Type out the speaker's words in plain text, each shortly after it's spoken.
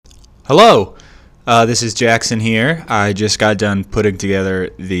Hello, this is Jackson here. I just got done putting together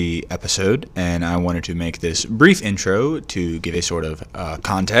the episode, and I wanted to make this brief intro to give a sort of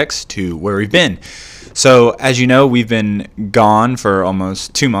context to where we've been. So, as you know, we've been gone for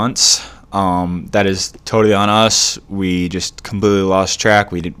almost 2 months. That is totally on us. We just completely lost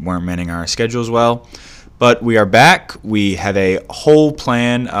track. We weren't managing our schedules well. But we are back. We have a whole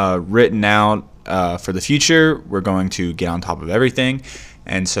plan written out for the future. We're going to get on top of everything.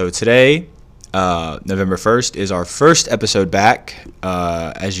 And so today, November 1st, is our first episode back.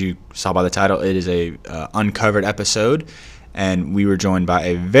 As you saw by the title, it is a uncovered episode. And we were joined by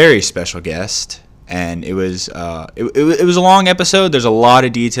a very special guest. And it was it was a long episode. There's a lot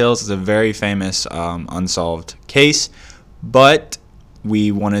of details. It's a very famous unsolved case. But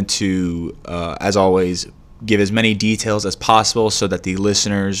we wanted to, as always, give as many details as possible so that the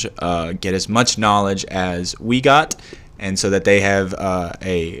listeners get as much knowledge as we got, and so that they have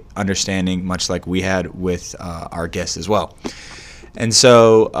a understanding much like we had with our guests as well. And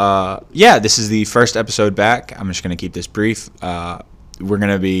so, this is the first episode back. I'm just going to keep this brief. We're going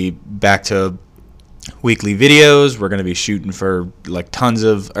to be back to weekly videos. We're going to be shooting for tons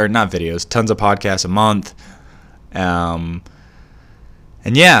of podcasts a month.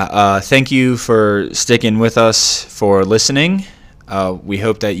 Thank you for sticking with us, for listening. We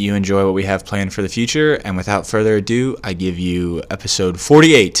hope that you enjoy what we have planned for the future. And without further ado, I give you episode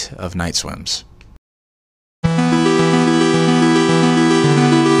 48 of Night Swims.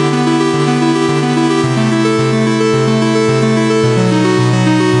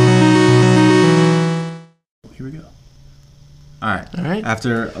 Here we go. All right.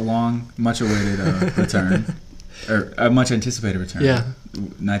 After a long, much-awaited return. Or a much anticipated return. Yeah.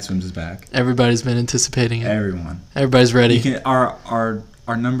 Night Swims is back. Everybody's been anticipating it. Everybody's ready. Our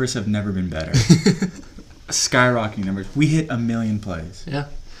numbers have never been better. Skyrocketing numbers. We hit 1 million plays. Yeah.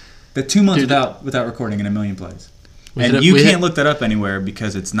 The 2 months without recording and 1 million plays. You can't look that up anywhere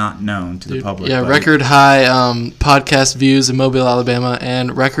because it's not known to the public. Yeah, record high podcast views in Mobile, Alabama,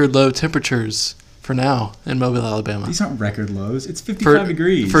 and record low temperatures for now in Mobile, Alabama. These aren't record lows. It's 55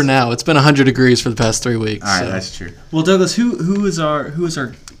 degrees. For now. It's been 100 degrees for the past 3 weeks. All right, that's true. Well, Douglas, who is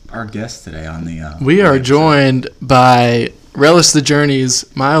our guest today on the We are joined by Relish the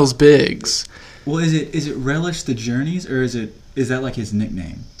Journey's Miles Biggs. Well, is it Relish the Journeys, or is that like his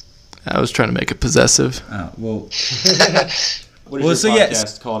nickname? I was trying to make it possessive. Oh, well. What is your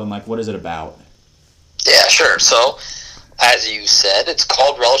podcast called, and what is it about? Yeah, sure. So, as you said, it's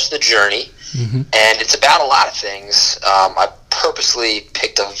called Relish the Journey. Mm-hmm. And it's about a lot of things. I purposely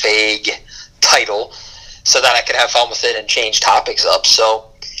picked a vague title so that I could have fun with it and change topics up.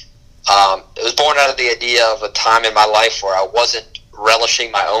 So it was born out of the idea of a time in my life where I wasn't relishing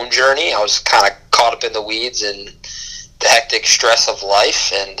my own journey. I was kind of caught up in the weeds and the hectic stress of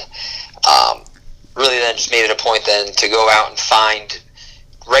life, and really then just made it a point then to go out and find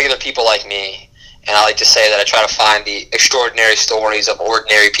regular people like me. And I like to say that I try to find the extraordinary stories of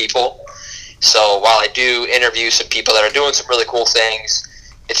ordinary people. So while I do interview some people that are doing some really cool things,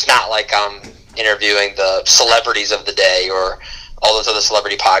 it's not like I'm interviewing the celebrities of the day or all those other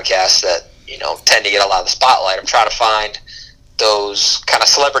celebrity podcasts that, tend to get a lot of the spotlight. I'm trying to find those kind of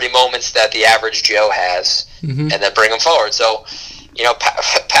celebrity moments that the average Joe has, and then bring them forward. So,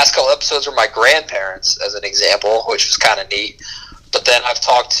 past couple episodes were my grandparents, as an example, which was kind of neat. But then I've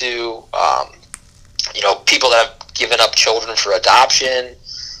talked to, people that have given up children for adoption,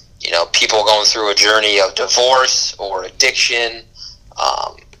 people going through a journey of divorce or addiction,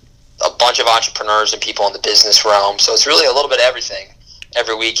 a bunch of entrepreneurs and people in the business realm. So it's really a little bit of everything.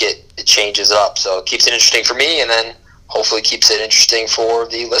 Every week it changes up. So it keeps it interesting for me, and then hopefully keeps it interesting for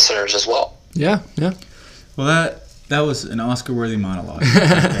the listeners as well. Yeah. Well, that was an Oscar-worthy monologue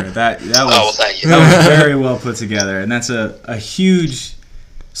right there. That was, well, thank you. That was very well put together, and that's a huge.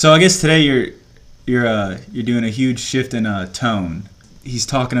 So I guess today you're doing a huge shift in tone. He's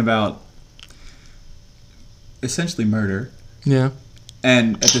talking about essentially murder. Yeah.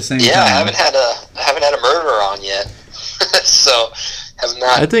 And at the same time, I haven't had a murderer on yet, so have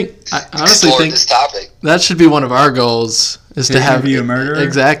not. I honestly think this topic. That should be one of our goals, is to have interview a murderer.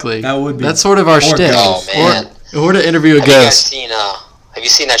 Exactly. That would be. That's sort of our shtick. Oh man. Or to interview a ghost. Have you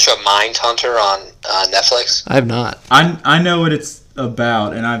seen that show Mindhunter on Netflix? I have not. I know what it's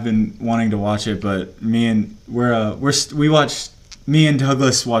about, and I've been wanting to watch it, but me and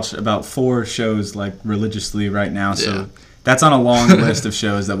Douglas watch about 4 shows religiously right now, so that's on a long list of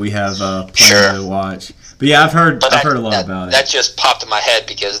shows that we have planned to watch. But yeah, I've heard a lot about it. That just popped in my head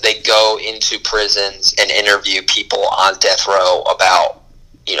because they go into prisons and interview people on death row about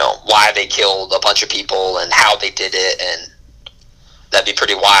why they killed a bunch of people and how they did it, and that'd be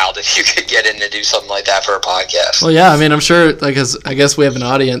pretty wild if you could get in to do something like that for a podcast. Well, yeah, I mean, I'm sure, like, 'cause I guess we have an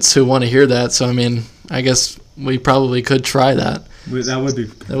audience who want to hear that, so, I mean, I guess we probably could try that. That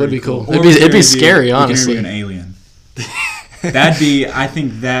would be cool. Or It'd be scary, honestly. We can interview an alien. That'd be, I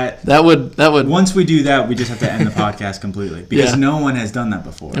think that would once we do that, we just have to end the podcast completely because Yeah. no one has done that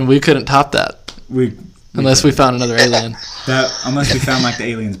before. and we couldn't top that unless we found another alien. Unless we found like the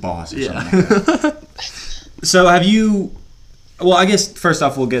alien's boss or Yeah. something like that. So have you? Well, I guess first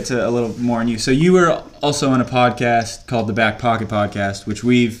off, we'll get to a little more on you. So you were also on a podcast called the Back Pocket Podcast, which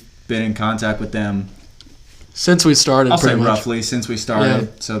we've been in contact with them. Since we started, I'll say pretty much. roughly since we started.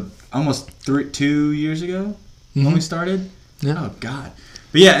 Yeah. So almost 2 years ago when we started. Yeah. Oh God.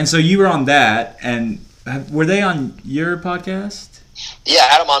 But yeah, and so you were on that, and were they on your podcast? Yeah, I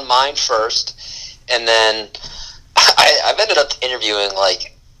had them on mine first, and then I've ended up interviewing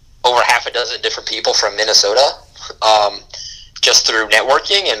like over half a dozen different people from Minnesota, just through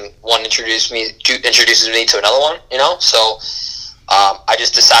networking, and one introduces me to another one. So I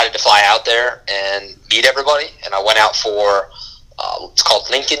just decided to fly out there and meet everybody, and I went out for it's called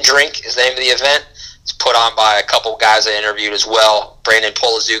Lincoln Drink is the name of the event. It's put on by a couple guys I interviewed as well, Brandon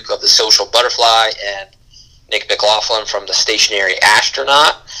Polizuk of the Social Butterfly and Nick McLaughlin from the Stationary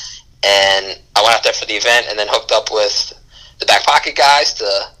Astronaut. And I went out there for the event and then hooked up with the Back Pocket guys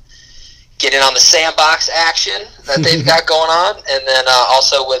to get in on the sandbox action that they've got going on. And then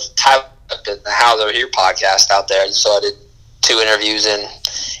also with Tyler, the How They're Here podcast out there. So I did 2 interviews in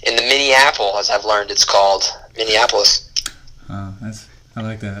the Minneapolis, as I've learned it's called, Minneapolis. I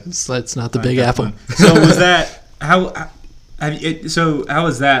like that. It's not the Big Apple. So was that how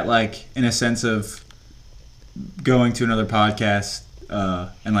was that like in a sense of going to another podcast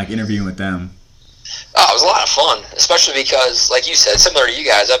and like interviewing with them? Oh, it was a lot of fun, especially because, like you said, similar to you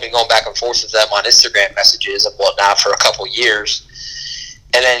guys, I've been going back and forth with them on Instagram messages and whatnot for a couple years.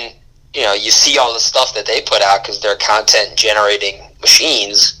 And then, you see all the stuff that they put out because they're content generating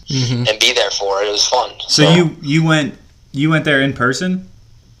machines and be there for it. It was fun. So you went there in person?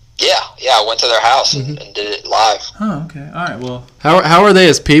 Yeah, I went to their house and did it live. Oh, okay. All right, well. How are they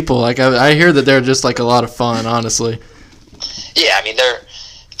as people? Like, I hear that they're just like a lot of fun, honestly. Yeah, I mean,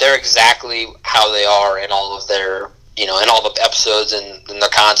 they're exactly how they are in all of their, in all the episodes and their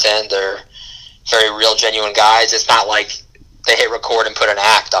content. They're very real, genuine guys. It's not like they hit record and put an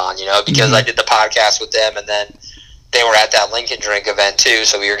act on, because I did the podcast with them, and then they were at that Lincoln Drink event too,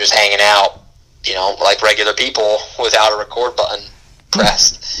 so we were just hanging out, like regular people without a record button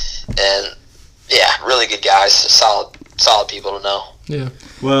pressed. And yeah, really good guys, solid people to know. Yeah.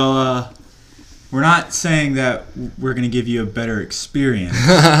 Well, we're not saying that we're going to give you a better experience,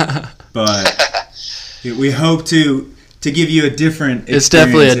 but we hope to give you a different experience. It's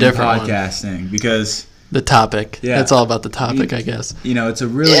definitely a different podcasting because the topic. Yeah. It's all about the topic, I guess. It's a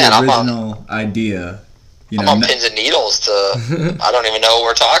really original idea. I'm on pins and needles to I don't even know what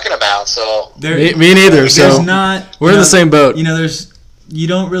we're talking about. So me neither. So we're in the same boat. You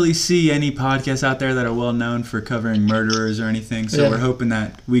don't really see any podcasts out there that are well known for covering murderers or anything. So we're hoping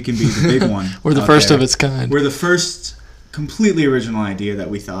that we can be the big one. We're the first of its kind. We're the first completely original idea that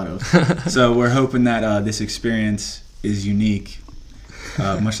we thought of. So we're hoping that this experience is unique,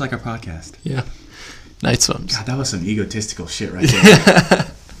 much like our podcast. Yeah. Night Swims. God, that was some egotistical shit right there.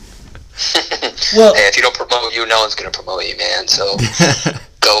 Well, hey, if you don't promote you, no one's going to promote you, man. So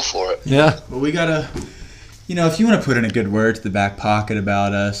go for it. Yeah. Well, we got to... if you want to put in a good word to the Back Pocket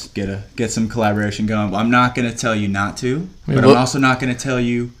about us, get some collaboration going. I'm not going to tell you not to, but I'm also not going to tell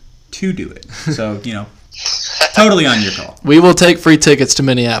you to do it. So, totally on your call. We will take free tickets to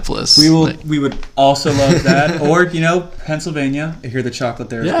Minneapolis. We would also love that. Or, Pennsylvania. I hear the chocolate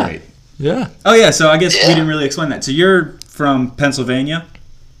there is great. Yeah. Oh, yeah. So I guess we didn't really explain that. So you're from Pennsylvania?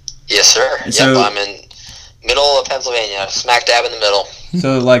 Yes, sir. I'm in middle of Pennsylvania, smack dab in the middle.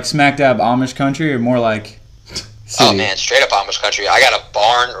 So, like smack dab Amish country or more like... City. Oh man, straight up Amish country. I got a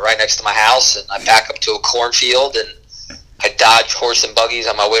barn right next to my house, and I back up to a cornfield, and I dodge horse and buggies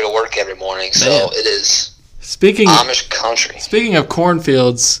on my way to work every morning. So it is Amish country. Speaking of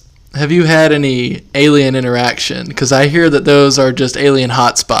cornfields, have you had any alien interaction? Because I hear that those are just alien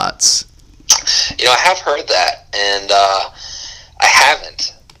hotspots. I have heard that, and I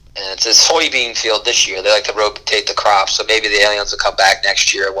haven't. And it's a soybean field this year. They like to rotate the crops, so maybe the aliens will come back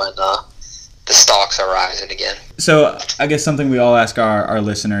next year when the stocks are rising again. So I guess something we all ask our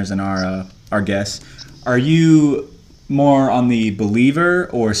listeners and our guests, are you more on the believer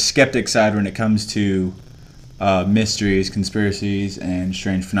or skeptic side when it comes to mysteries, conspiracies, and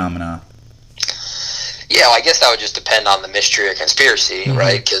strange phenomena? Yeah, well, I guess that would just depend on the mystery or conspiracy,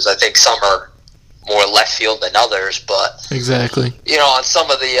 right? Because I think some are more left field than others, but Exactly. On some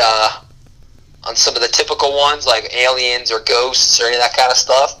of the typical ones like aliens or ghosts or any of that kind of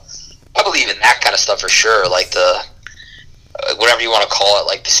stuff, I believe in that kind of stuff for sure. Like the whatever you want to call it,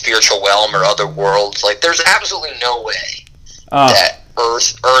 like the spiritual realm or other worlds. Like there's absolutely no way that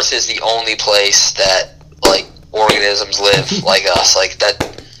Earth is the only place that like organisms live like us. Like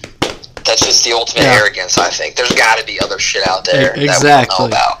that's just the ultimate arrogance. I think there's got to be other shit out there that we don't know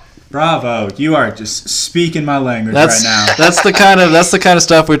about. Bravo! You are just speaking my language right now. That's the kind of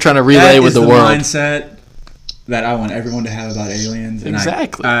stuff we're trying to relay with the world. Mindset that I want everyone to have about aliens. And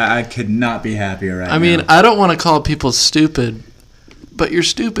exactly. I could not be happier right now. I mean, I don't want to call people stupid, but you're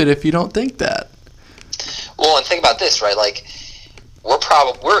stupid if you don't think that. Well, and think about this, right? Like,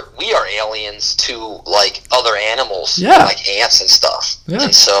 we are aliens to like other animals, like ants and stuff. Yeah.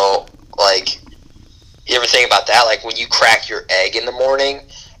 And so, like, you ever think about that? Like when you crack your egg in the morning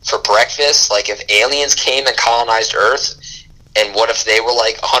for breakfast, like if aliens came and colonized Earth, and what if they were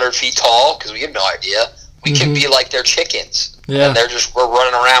like 100 feet tall? Because we have no idea. We could be like their chickens. Yeah. And we're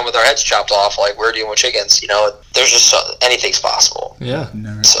running around with our heads chopped off like we're dealing with chickens. There's just anything's possible. Yeah.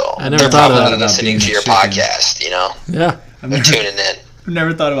 So I never thought about listening to your podcast, Yeah. Tuning in. I've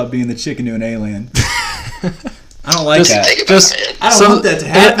never thought about being the chicken to an alien. I don't like that. I don't want that to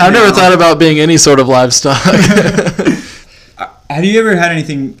happen. I've never thought about being any sort of livestock. Have you ever had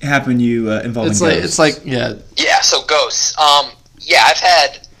anything happen to you involving ghosts? Yeah, so ghosts. I've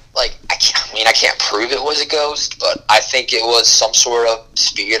had, like, I can't prove it was a ghost, but I think it was some sort of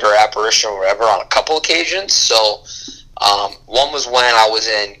spirit or apparition or whatever on a couple occasions. So, one was when I was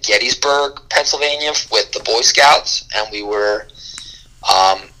in Gettysburg, Pennsylvania with the Boy Scouts, and we were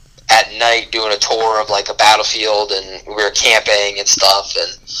at night doing a tour of, like, a battlefield, and we were camping and stuff,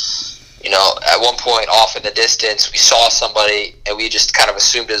 and at one point off in the distance, we saw somebody, and we just kind of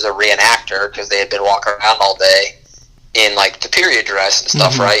assumed it was a reenactor because they had been walking around all day in, like, the period dress and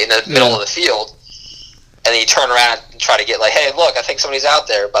stuff, right, in the middle of the field. And then you turn around and try to get, like, hey, look, I think somebody's out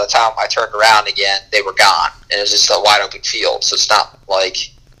there. By the time I turned around again, they were gone. And it was just a wide open field. So it's not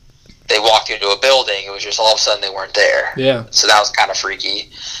like they walked into a building. It was just all of a sudden they weren't there. Yeah. So that was kind of freaky.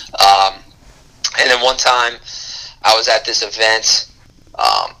 And then one time I was at this event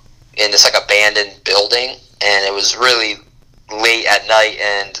in this, like, abandoned building, and it was really late at night,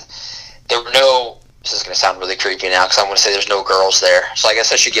 and there were no, this is going to sound really creepy now because I'm going to say there's no girls there, so I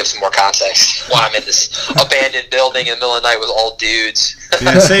guess I should give some more context why I'm in this abandoned building in the middle of the night with all dudes.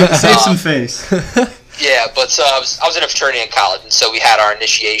 Yeah, save some face. Yeah, but so I was in a fraternity in college, and so we had our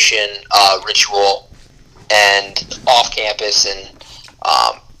initiation ritual and off campus, and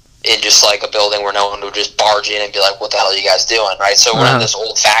in just like a building where no one would just barge in and be like, what the hell are you guys doing, right? So we're in this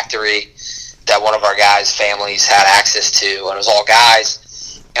old factory that one of our guys' families had access to, and it was all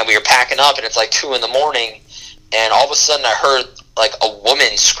guys, and we were packing up, and it's like 2 a.m, and all of a sudden I heard like a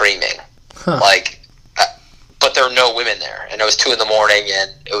woman screaming, like, but there were no women there, and it was 2 a.m,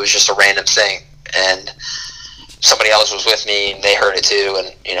 and it was just a random thing, and somebody else was with me, and they heard it too,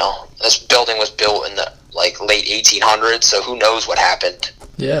 and this building was built in the like late 1800s, so who knows what happened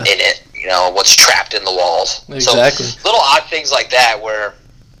in it, what's trapped in the walls. Exactly. So little odd things like that where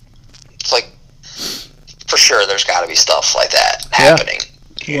it's like, for sure there's got to be stuff like that happening.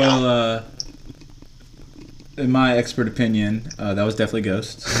 Well, in my expert opinion, that was definitely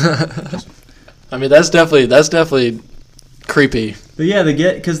ghosts. I mean, that's definitely creepy. But yeah,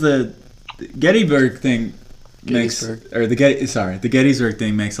 because the Gettysburg thing the Gettysburg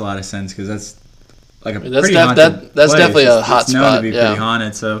thing makes a lot of sense, because that's like pretty haunted. That's definitely a hot spot. It's known to be pretty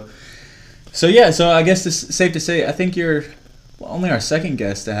haunted. So I guess it's safe to say I think you're only our second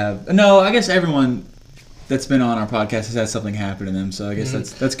guest to have. No, I guess everyone that's been on our podcast has had something happen to them. So I guess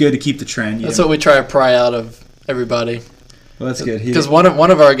that's good to keep the trend. That's what we try to pry out of everybody. Well, that's good. Because one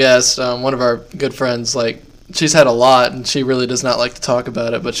of our guests, one of our good friends, like, she's had a lot, and she really does not like to talk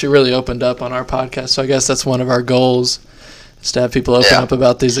about it, but she really opened up on our podcast. So I guess that's one of our goals, is to have people open up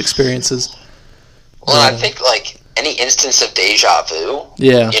about these experiences. Well, I think, like, any instance of deja vu,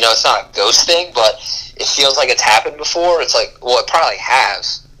 it's not a ghost thing, but it feels like it's happened before. It's like, well, it probably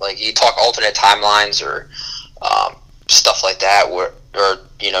has. Like, you talk alternate timelines or stuff like that, or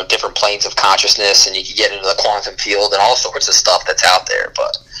different planes of consciousness, and you can get into the quantum field and all sorts of stuff that's out there.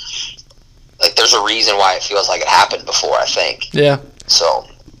 But, like, there's a reason why it feels like it happened before, I think. Yeah. So.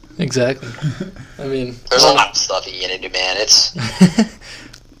 Exactly. I mean, there's a lot of stuff you get into, man. It's.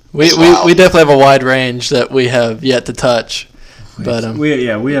 We definitely have a wide range that we have yet to touch, but we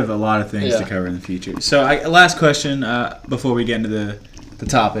have a lot of things to cover in the future. So last question before we get into the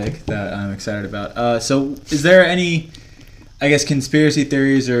topic that I'm excited about. So is there any? I guess, conspiracy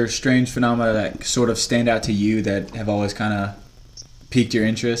theories or strange phenomena that sort of stand out to you that have always kind of piqued your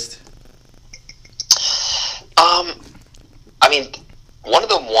interest? I mean, one of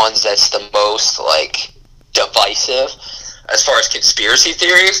the ones that's the most, like, divisive as far as conspiracy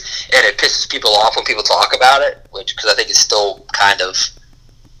theories, and it pisses people off when people talk about it, which, because I think it's still kind of,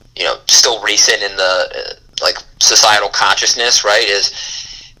 you know, still recent in the, like, societal consciousness, right, is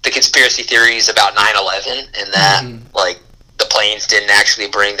the conspiracy theories about 9/11 and that, like, the planes didn't actually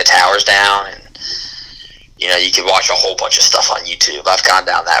bring the towers down, and you know, you can watch a whole bunch of stuff on YouTube. I've gone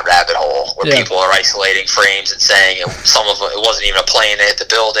down that rabbit hole where people are isolating frames and saying it wasn't even a plane that hit the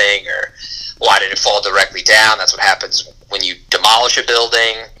building, or why did it fall directly down? That's what happens when you demolish a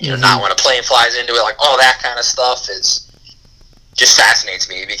building. You know, not when a plane flies into it. Like, all that kind of stuff just fascinates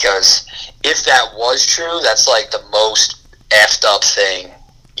me, because if that was true, that's like the most effed up thing.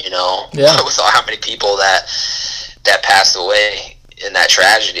 You know, with how many people that passed away in that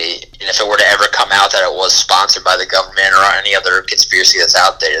tragedy, and if it were to ever come out that it was sponsored by the government or any other conspiracy that's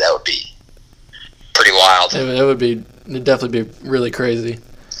out there, that would be pretty wild. It'd definitely be really crazy.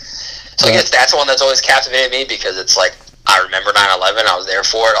 So I guess that's one that's always captivated me, because it's like, I remember 9/11, I was there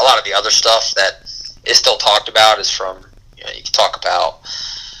for it. A lot of the other stuff that is still talked about is from, you know, you can talk about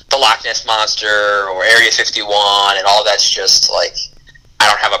the Loch Ness Monster or Area 51, and all that's just like, I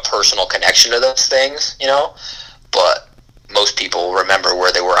don't have a personal connection to those things, you know, but most people remember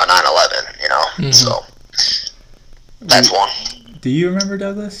where they were on 9/11, you know, so that's one. Do you remember,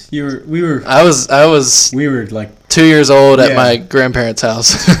 Douglas? We were like 2 years old at my grandparents'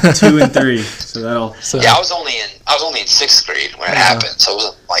 house. 2 and 3, so that'll. Yeah, I was only in 6th grade when it happened, so it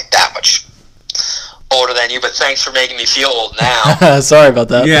wasn't like that much older than you. But thanks for making me feel old now. Sorry about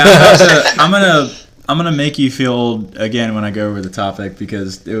that. Yeah, I'm gonna make you feel old again when I go over the topic,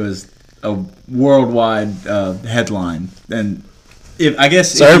 because it was a worldwide headline, and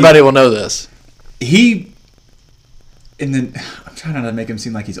everybody will know this. I'm trying not to make him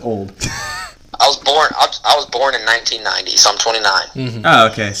seem like he's old. I was born in 1990, so I'm 29. Oh,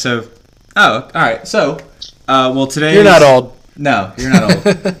 okay. So, all right. So, well, today you're not old. No, you're not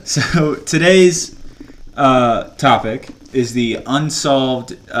old. So today's topic is the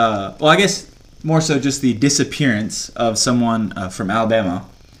unsolved. Well, I guess more so just the disappearance of someone from Alabama.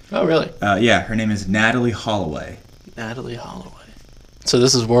 Oh, really? Yeah, her name is Natalee Holloway. Natalee Holloway. So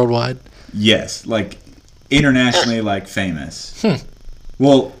this is worldwide? Yes, like internationally, like famous.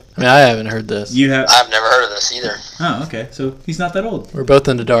 Well, I mean, I haven't heard this. I've never heard of this either. Oh, okay. So he's not that old. We're both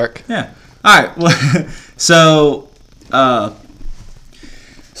in the dark. Yeah. All right. Well, so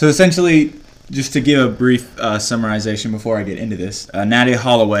essentially, just to give a brief summarization before I get into this, Natalee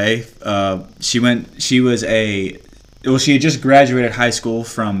Holloway, she had just graduated high school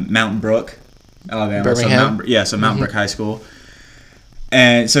from Mountain Brook, Alabama. Birmingham? So Mountain Brook High School.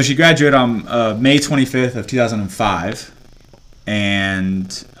 And so she graduated on May 25th of 2005,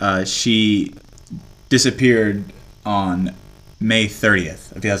 and she disappeared on May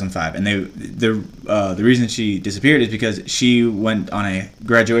 30th of 2005. And the reason she disappeared is because she went on a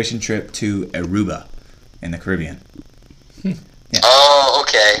graduation trip to Aruba in the Caribbean. Yeah. Oh,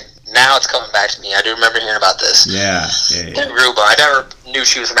 okay. Now it's coming back to me. I do remember hearing about this. Yeah. Aruba. I never knew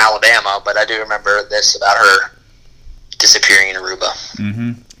she was from Alabama, but I do remember this about her disappearing in Aruba.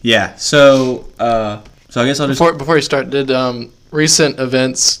 Mm-hmm. Yeah. So I guess I'll just before you start. Did recent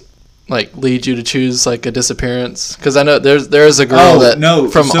events like lead you to choose like a disappearance? Because I know there is a girl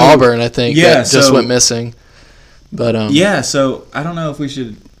from Auburn, I think, that just went missing. But yeah. So I don't know if we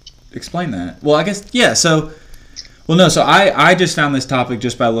should explain that. Well, I guess yeah. So. Well, no, so I just found this topic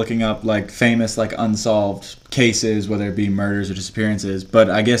just by looking up, like, famous, like, unsolved cases, whether it be murders or disappearances, but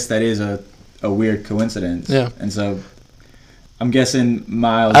I guess that is a weird coincidence. Yeah. And so I'm guessing,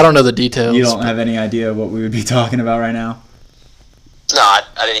 Miles... I don't know the details. You don't have any idea what we would be talking about right now? No, I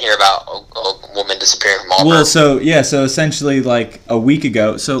didn't hear about a woman disappearing from Auburn. Well, so essentially, like, a week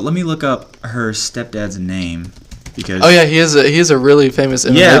ago... So let me look up her stepdad's name. Because he is a really famous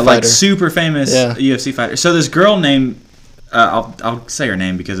MMA fighter. Like super famous UFC fighter. So this girl named I'll say her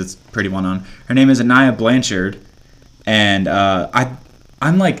name because it's pretty well known. Her name is Nia Blanchard, and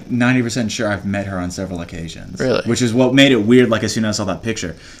I'm like 90% sure I've met her on several occasions. Really? Which is what made it weird. Like as soon as I saw that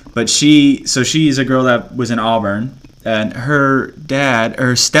picture, but she's a girl that was in Auburn, and her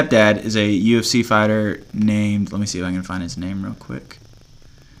stepdad is a UFC fighter named. Let me see if I can find his name real quick.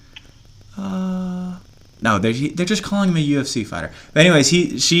 No, they're just calling him a UFC fighter. But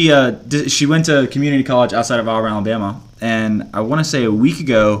anyways, she went to community college outside of Auburn, Alabama, and I want to say a week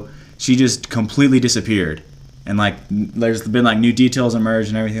ago she just completely disappeared, and like there's been like new details emerged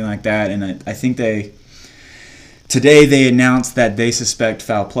and everything like that, and I think they today they announced that they suspect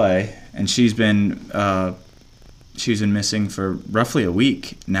foul play, and she's been missing for roughly a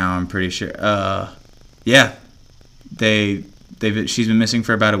week now. I'm pretty sure. Yeah, she's been missing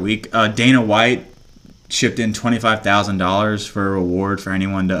for about a week. Dana White shipped in $25,000 for a reward for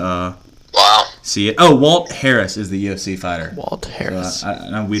anyone to see it. Oh, Walt Harris is the UFC fighter. Walt Harris. So I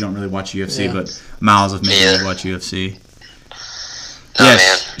know we don't really watch UFC, but Miles of making me watch UFC. Oh,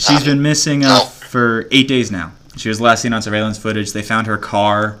 Yes, man. she's been missing for 8 days now. She was last seen on surveillance footage. They found her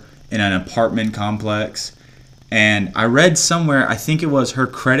car in an apartment complex. And I read somewhere, I think it was her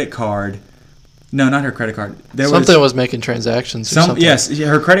credit card. No, not her credit card. Something was making transactions or something. Yes,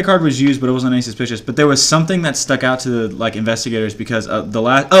 her credit card was used, but it wasn't any suspicious. But there was something that stuck out to the investigators because I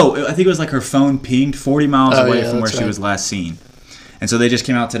think it was like her phone pinged 40 miles away from where she was last seen. And so they just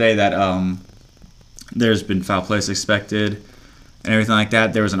came out today that there's been foul play suspected and everything like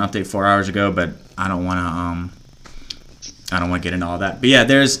that. There was an update 4 hours ago, but I don't want to get into all that. But yeah,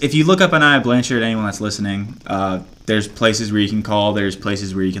 if you look up Anaya Blanchard, anyone that's listening, there's places where you can call. There's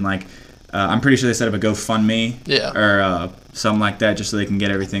places where you can I'm pretty sure they set up a GoFundMe or something like that just so they can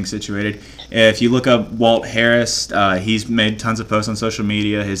get everything situated. If you look up Walt Harris, he's made tons of posts on social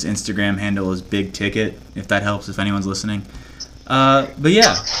media. His Instagram handle is Big Ticket, if that helps, if anyone's listening. But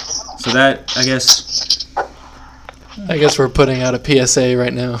yeah, so that, I guess we're putting out a PSA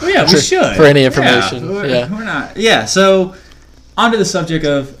right now. Well, yeah, we should. For any information. We're not. Yeah, so on to the subject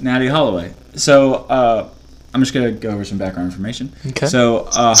of Natalie Holloway. So I'm just going to go over some background information. Okay. So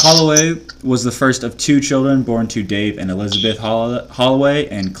Holloway was the first of 2 children born to Dave and Elizabeth Holloway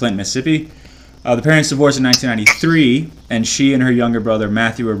in Clinton, Mississippi. The parents divorced in 1993, and she and her younger brother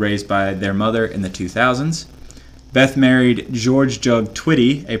Matthew were raised by their mother in the 2000s. Beth married George Jug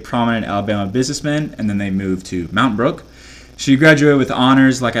Twitty, a prominent Alabama businessman, and then they moved to Mountain Brook. She graduated with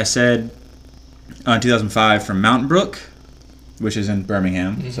honors, like I said, in 2005 from Mountain Brook, which is in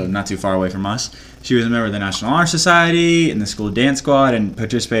Birmingham, so not too far away from us. She was a member of the National Honor Society and the school dance squad and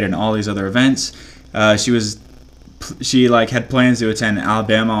participated in all these other events. She had plans to attend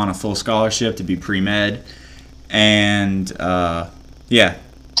Alabama on a full scholarship to be pre-med. And,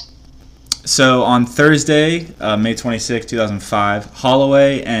 So on Thursday, May 26, 2005,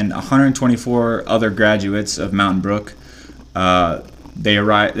 Holloway and 124 other graduates of Mountain Brook, they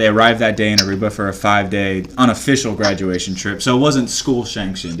arrived that day in Aruba for a 5-day unofficial graduation trip. So it wasn't school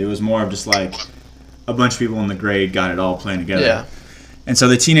sanctioned. It was more of just like a bunch of people in the grade got it all playing together. Yeah. And so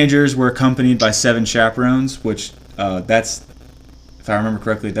the teenagers were accompanied by 7 chaperones, which that's, if I remember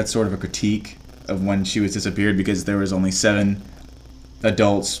correctly, that's sort of a critique of when she was disappeared because there was only 7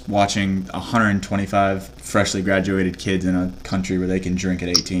 adults watching 125 freshly graduated kids in a country where they can drink at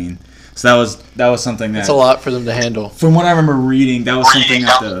 18. So that was something that's a lot for them to handle. From what I remember reading, that was something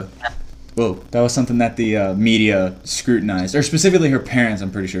that the media scrutinized, or specifically her parents.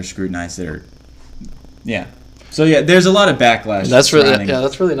 I'm pretty sure scrutinized it. So yeah, there's a lot of backlash. That's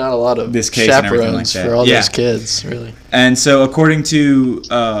really not a lot of this case and everything like chaperones that. for all those kids, really. And so, according to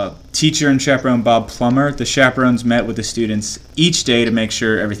teacher and chaperone Bob Plummer, the chaperones met with the students each day to make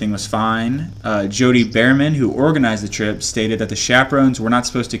sure everything was fine. Jody Behrman, who organized the trip, stated that the chaperones were not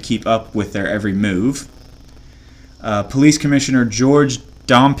supposed to keep up with their every move. Police Commissioner George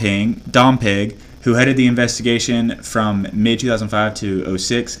Dompig, who headed the investigation from mid-2005 to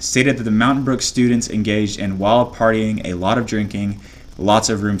 2006, stated that the Mountain Brook students engaged in wild partying, a lot of drinking, lots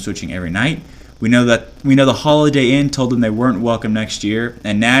of room switching every night. We know the Holiday Inn told them they weren't welcome next year,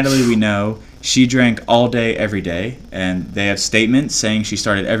 and Natalie, we know, she drank all day, every day, and they have statements saying she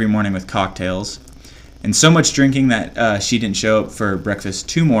started every morning with cocktails, and so much drinking that she didn't show up for breakfast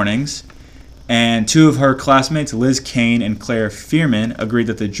 2 mornings. And 2 of her classmates, Liz Kane and Claire Fearman, agreed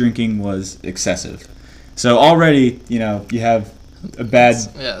that the drinking was excessive. So already, you have a bad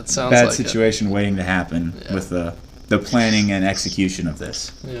situation waiting to happen with the planning and execution of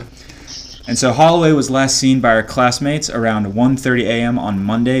this. Yeah. And so Holloway was last seen by her classmates around 1:30 a.m. on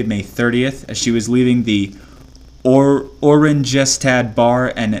Monday, May 30th, as she was leaving the Orangestad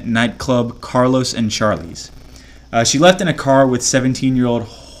Bar and nightclub Carlos and Charlie's. She left in a car with 17-year-old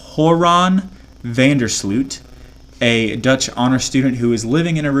Horan Vandersloot, a Dutch honor student who is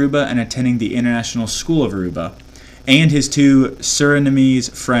living in Aruba and attending the International School of Aruba, and his 2 Surinamese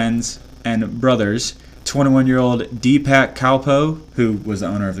friends and brothers, 21-year-old Deepak Kalpo, who was the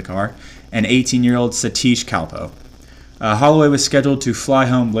owner of the car, and 18-year-old Satish Kalpo. Holloway was scheduled to fly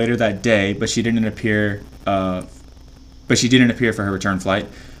home later that day, but she didn't appear for her return flight.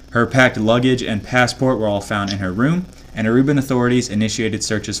 Her packed luggage and passport were all found in her room, and Aruban authorities initiated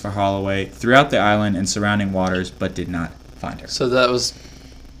searches for Holloway throughout the island and surrounding waters, but did not find her. So that was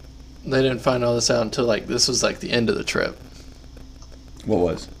they didn't find all this out until like this was like the end of the trip, What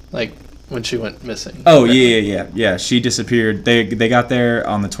was? like when she went missing. Oh, yeah. She disappeared. They got there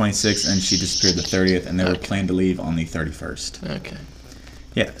on the 26th, and she disappeared the 30th, and they were planned to leave on the 31st. Okay.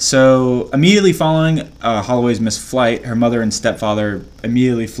 Yeah, so immediately following Holloway's missed flight, her mother and stepfather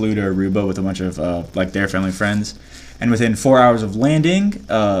immediately flew to Aruba with a bunch of their family friends, and within 4 hours of landing,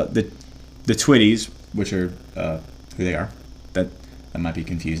 the Twitties, which are who they are, that might be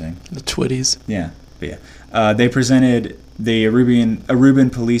confusing. The Twitties. Yeah, but yeah, they presented the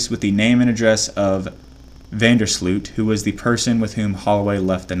Aruban police with the name and address of Vandersloot, who was the person with whom Holloway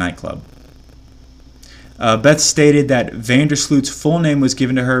left the nightclub. Beth stated that Vandersloot's full name was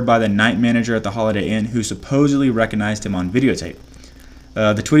given to her by the night manager at the Holiday Inn, who supposedly recognized him on videotape.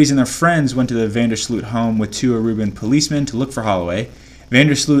 The Twitties and their friends went to the Vandersloot home with 2 Aruban policemen to look for Holloway.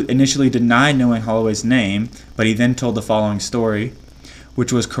 Vandersloot initially denied knowing Holloway's name, but he then told the following story,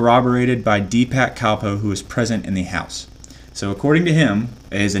 which was corroborated by Deepak Kalpo, who was present in the house. So according to him,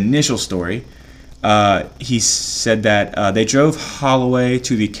 his initial story, he said that they drove Holloway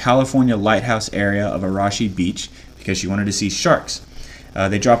to the California lighthouse area of Arashi Beach because she wanted to see sharks.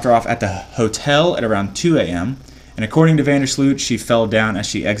 They dropped her off at the hotel at around 2 a.m., and according to Vandersloot, she fell down as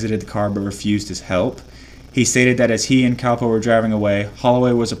she exited the car but refused his help. He stated that as he and Kalpo were driving away,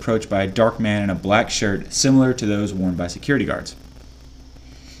 Holloway was approached by a dark man in a black shirt similar to those worn by security guards.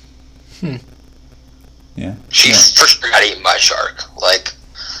 Yeah. She for sure got eaten by a shark. Like,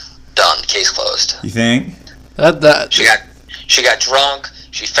 done. Case closed. You think? That She got drunk.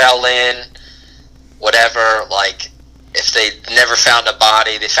 She fell in. Whatever. Like, if they never found a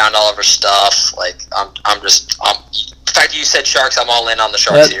body, they found all of her stuff. Like, the fact that you said sharks, I'm all in on the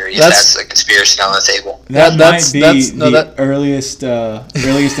shark theory. That's a conspiracy on the table. That might be the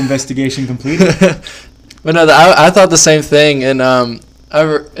earliest investigation completed. But no, I thought the same thing, and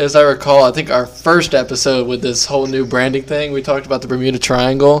as I recall, I think our first episode with this whole new branding thing, we talked about the Bermuda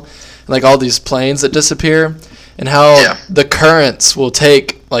Triangle, and like all these planes that disappear, and how the currents will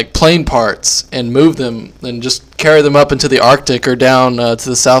take like plane parts and move them and just carry them up into the Arctic or down to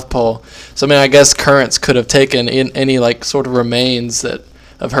the South Pole. So I mean, I guess currents could have taken in any like sort of remains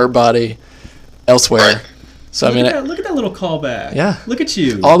of her body elsewhere. Right. So I mean, look at that little callback. Yeah, look at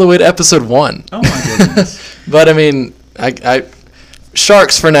you. All the way to episode 1. Oh my goodness. But I mean, I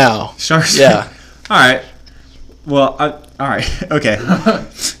sharks for now. Sharks. Yeah. All right. Well, all right. Okay.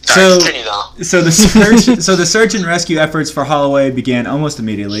 So the search and rescue efforts for Holloway began almost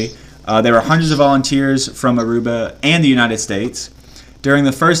immediately. There were hundreds of volunteers from Aruba and the United States. During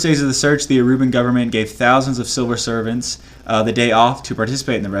the first days of the search, the Aruban government gave thousands of civil servants the day off to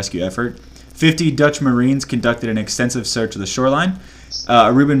participate in the rescue effort. 50 Dutch Marines conducted an extensive search of the shoreline.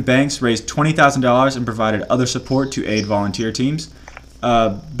 Aruban banks raised $20,000 and provided other support to aid volunteer teams.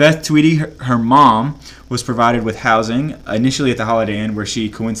 Beth Tweedy, her mom, was provided with housing, initially at the Holiday Inn, where she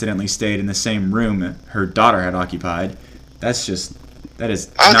coincidentally stayed in the same room her daughter had occupied. That is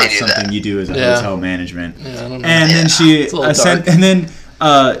not something you do as a hotel management. Yeah, I don't know. And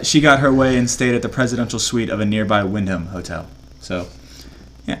then she got her way and stayed at the presidential suite of a nearby Wyndham hotel. So,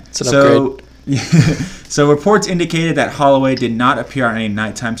 yeah. It's an upgrade. So reports indicated that Holloway did not appear on any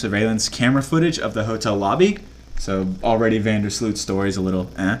nighttime surveillance camera footage of the hotel lobby. So already Vandersloot's story is a little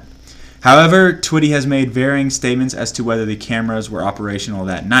However, Twitty has made varying statements as to whether the cameras were operational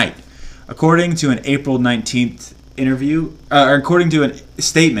that night. According to an April 19th interview, according to a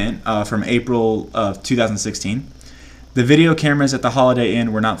statement from April of 2016, the video cameras at the Holiday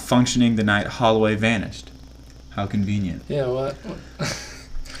Inn were not functioning the night Holloway vanished. How convenient. Yeah, what?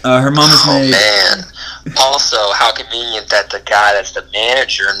 Her mom is made... man. Also, how convenient that the guy that's the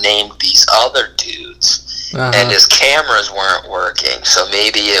manager named these other dudes. And his cameras weren't working, so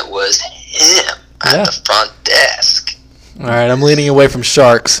maybe it was him at the front desk. All right, I'm leaning away from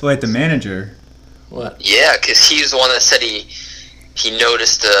sharks. Wait, the manager? What? Yeah, because he was the one that said he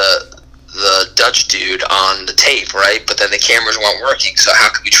noticed the Dutch dude on the tape, right? But then the cameras weren't working, so how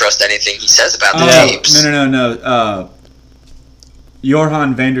could we trust anything he says about the tapes? No.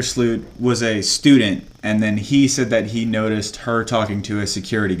 Johan Vandersloot was a student, and then he said that he noticed her talking to a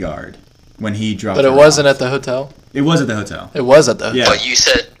security guard when he dropped her But it wasn't off. at the hotel? It was at the hotel. It was at the hotel. Yeah. But you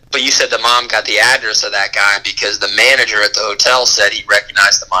said the mom got the address of that guy because the manager at the hotel said he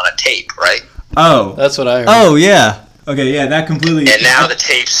recognized him on a tape, right? Oh. That's what I heard. Oh, yeah. Okay, yeah, that completely... And now the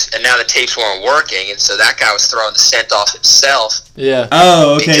tapes weren't working, and so that guy was throwing the scent off himself. Yeah.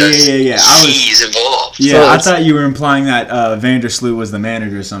 Oh, okay, yeah. He's involved. Yeah, I thought you were implying that Vandersloot was the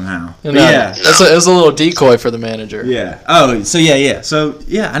manager somehow. No, yeah. It was a little decoy for the manager. Yeah. Oh, so yeah. So,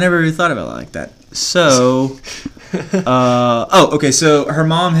 yeah, I never really thought about it like that. So, okay. So her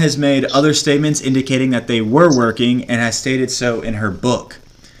mom has made other statements indicating that they were working and has stated so in her book,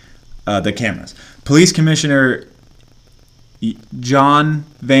 The Cameras. Police Commissioner John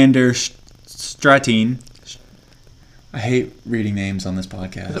Vander Straten. I hate reading names on this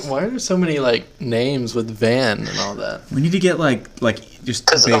podcast. Why are there so many names with Van and all that? We need to get just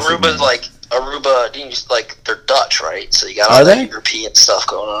because Aruba's names. Aruba, they're Dutch, right? So you got Are all they? that European stuff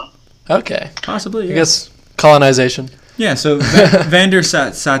going on. Okay. Possibly, yeah. I guess colonization. Yeah, so Vander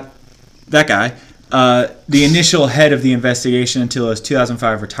that guy, the initial head of the investigation until his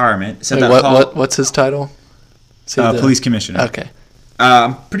 2005 retirement, said What's his title? Police commissioner. Okay.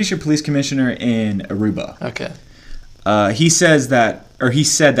 I'm pretty sure police commissioner in Aruba. Okay. He said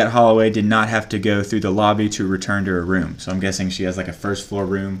that Holloway did not have to go through the lobby to return to her room. So I'm guessing she has a first floor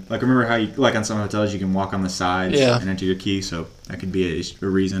room. Remember how on some hotels you can walk on the sides and enter your key. So that could be a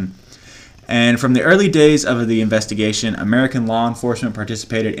reason. And from the early days of the investigation, American law enforcement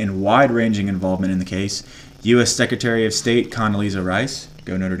participated in wide-ranging involvement in the case. U.S. Secretary of State Condoleezza Rice,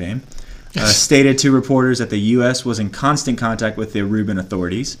 go Notre Dame, stated to reporters that the U.S. was in constant contact with the Aruban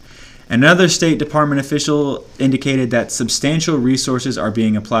authorities. Another State Department official indicated that substantial resources are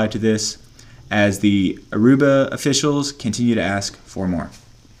being applied to this as the Aruba officials continue to ask for more.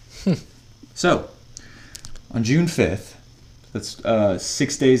 So, on June 5th, that's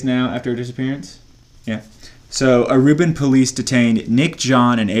 6 days now after her disappearance. Yeah. So, Aruban police detained Nick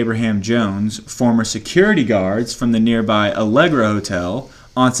John and Abraham Jones, former security guards from the nearby Allegra Hotel,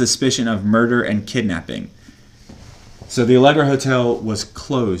 on suspicion of murder and kidnapping. So, the Allegra Hotel was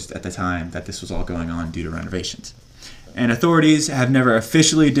closed at the time that this was all going on due to renovations. And authorities have never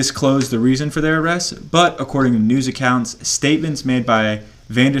officially disclosed the reason for their arrest, but according to news accounts, statements made by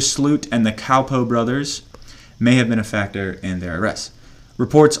Vandersloot and the Kalpoe brothers may have been a factor in their arrest.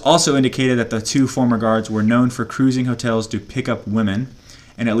 Reports also indicated that the two former guards were known for cruising hotels to pick up women,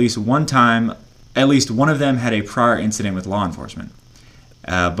 and at least one of them had a prior incident with law enforcement.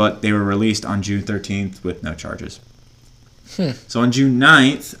 But they were released on June 13th with no charges. So on June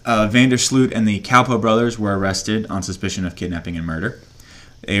 9th, Vandersloot and the Kalpoe brothers were arrested on suspicion of kidnapping and murder.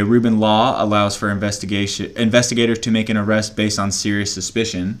 A Aruban law allows for investigators to make an arrest based on serious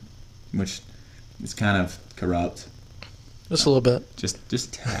suspicion, which is kind of corrupt. Just a little bit.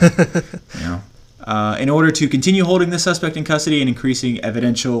 Just tad, in order to continue holding the suspect in custody and increasing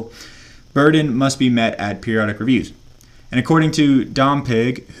evidential burden must be met at periodic reviews. And according to Dom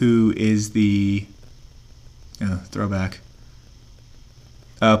Pig, who is the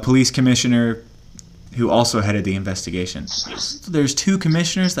police commissioner who also headed the investigation. There's two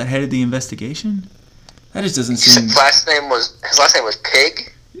commissioners that headed the investigation? That just doesn't seem... His last name was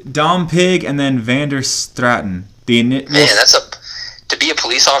Pig? Dom Pig and then Vander Straten. To be a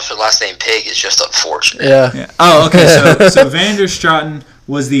police officer, last name Pig is just unfortunate. Yeah. Oh, okay. So Vander Straten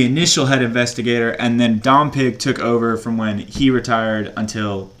was the initial head investigator, and then Dom Pig took over from when he retired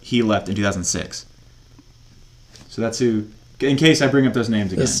until he left in 2006. So that's who. In case I bring up those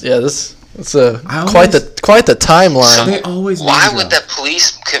names again. It's quite the timeline. So they always. Why would that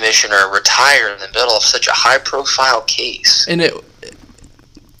police commissioner retire in the middle of such a high-profile case? And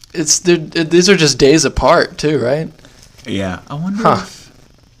these are just days apart too, right? Yeah, I wonder if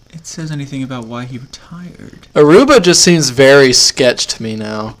it says anything about why he retired. Aruba just seems very sketch to me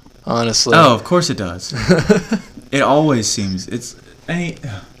now, honestly. Oh, of course it does. It always seems.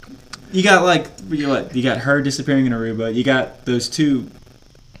 You got you got her disappearing in Aruba. You got those two.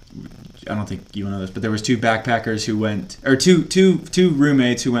 I don't think you know this, but there was two backpackers who went, or two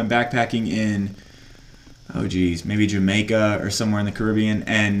roommates who went backpacking in. Oh geez, maybe Jamaica or somewhere in the Caribbean,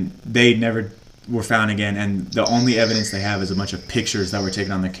 and they never were found again. And the only evidence they have is a bunch of pictures that were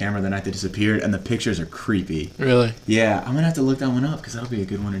taken on their camera the night they disappeared, and the pictures are creepy. Really? Yeah, I'm gonna have to look that one up because that'll be a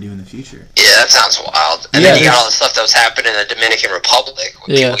good one to do in the future. Yeah, that sounds wild. And then you got all the stuff that was happening in the Dominican Republic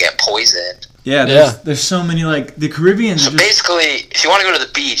where people get poisoned. Yeah, there's so many, the Caribbean. So basically, if you want to go to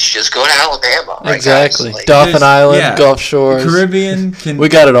the beach, just go to Alabama. Right, exactly. Guys? Dauphin Island, Gulf Shores. The Caribbean can... We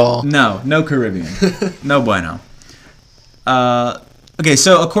got it all. No Caribbean. No bueno. Okay,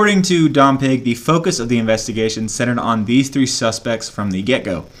 so according to Dom Pig, the focus of the investigation centered on these three suspects from the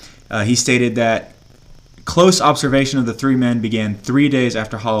get-go. He stated that close observation of the three men began 3 days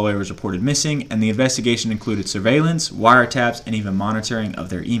after Holloway was reported missing, and the investigation included surveillance, wiretaps, and even monitoring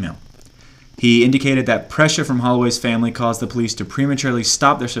of their email. He indicated that pressure from Holloway's family caused the police to prematurely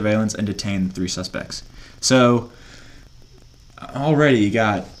stop their surveillance and detain the three suspects. So, already you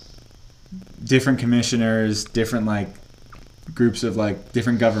got different commissioners, different, groups of like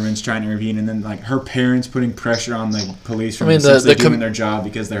different governments trying to intervene, and then like her parents putting pressure on the police from I mean, essentially doing their job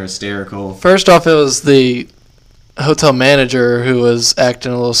because they're hysterical. First off, it was the hotel manager who was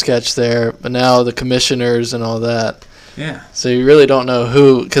acting a little sketch there, but now the commissioners and all that. Yeah. So you really don't know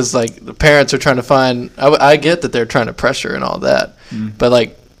who, because like the parents are trying to find. I get that they're trying to pressure and all that, but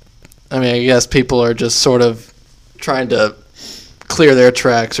like, I mean, I guess people are just sort of trying to clear their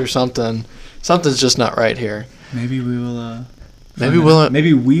tracks or something. Something's just not right here. Maybe we will.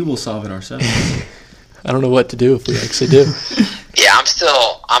 Maybe we will solve it ourselves. I don't know what to do if we actually do. Yeah, I'm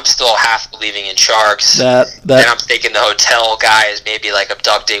still half believing in sharks. That and I'm thinking the hotel guy is maybe like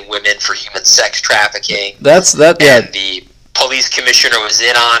abducting women for human sex trafficking. That. Yeah. And the police commissioner was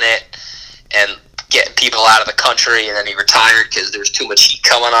in on it and getting people out of the country, and then he retired because there's too much heat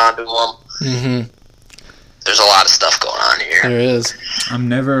coming onto him. There's a lot of stuff going on here. There is. I'm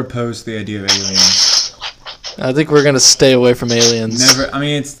never opposed to the idea of aliens. I think we're gonna stay away from aliens. Never. I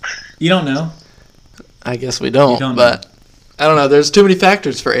mean, you don't know. I guess we don't know. But I don't know. There's too many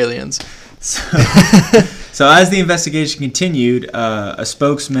factors for aliens. So as the investigation continued, a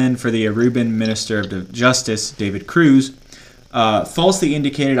spokesman for the Aruban Minister of Justice, David Cruz, falsely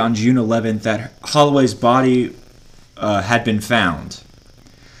indicated on June 11th that Holloway's body had been found.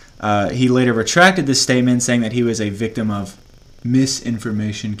 He later retracted this statement, saying that he was a victim of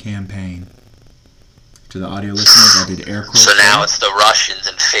misinformation campaign. To the audio listeners, I did air quotes. So now it's the Russians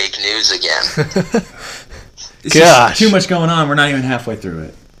and fake news again. It's just too much going on. We're not even halfway through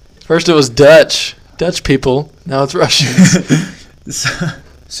it. First it was Dutch people. Now it's Russians.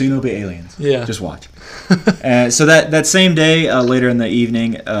 Soon it'll be aliens. Yeah. Just watch. So that same day, later in the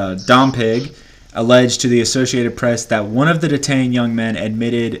evening, Dom Pig alleged to the Associated Press that one of the detained young men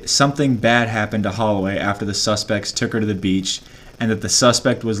admitted something bad happened to Holloway after the suspects took her to the beach, and that the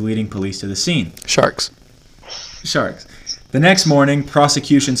suspect was leading police to the scene. Sharks. The next morning,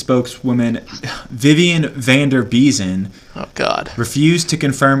 prosecution spokeswoman Vivian van der Biezen refused to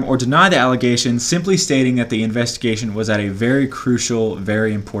confirm or deny the allegations, simply stating that the investigation was at a very crucial,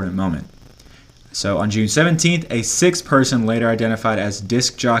 very important moment. So on June 17th, a sixth person later identified as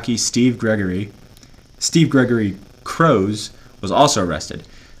disc jockey Steve Gregory Crows, was also arrested.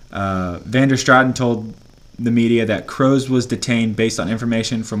 Van der Straten told the media that Crows was detained based on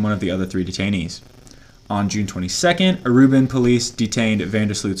information from one of the other three detainees. On June 22nd, Aruban police detained van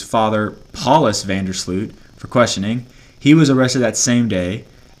der Sloot's father, Paulus van der Sloot, for questioning. He was arrested that same day,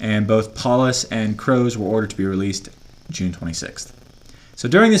 and both Paulus and Crows were ordered to be released June 26th. So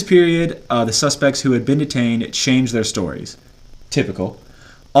during this period, the suspects who had been detained changed their stories. Typical.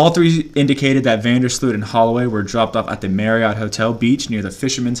 All three indicated that van der Sloot and Holloway were dropped off at the Marriott Hotel Beach near the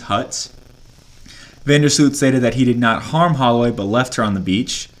fishermen's huts. Van der Sloot stated that he did not harm Holloway but left her on the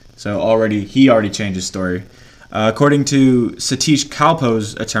beach. So he already changed his story. According to Satish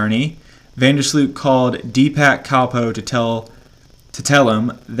Kalpo's attorney, van der Sloot called Deepak Kalpo to tell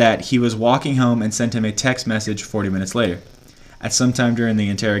him that he was walking home and sent him a text message 40 minutes later. At some time during the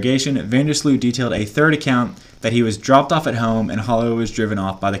interrogation, van der Sloot detailed a third account that he was dropped off at home and Holloway was driven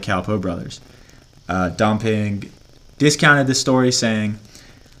off by the Kalpo brothers. Dom Pig discounted this story, saying,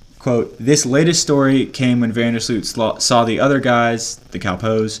 quote, "This latest story came when van der Sloot saw the other guys, the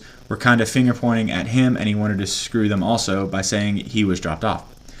Kalpos, were kind of finger-pointing at him, and he wanted to screw them also by saying he was dropped off.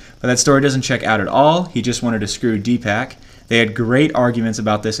 But that story doesn't check out at all. He just wanted to screw Deepak. They had great arguments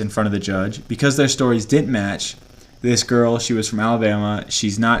about this in front of the judge. Because their stories didn't match, this girl, she was from Alabama,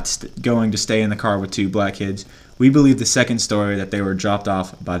 she's not going to stay in the car with two black kids. We believe the second story that they were dropped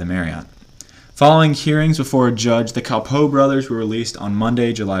off by the Marriott." Following hearings before a judge, the Kalpo brothers were released on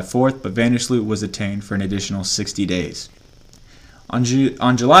Monday, July 4th, but van der Sloot was detained for an additional 60 days. On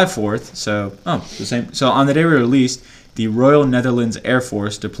July 4th, so on the day we were released, the Royal Netherlands Air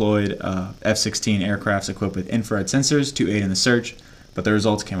Force deployed F-16 aircrafts equipped with infrared sensors to aid in the search, but the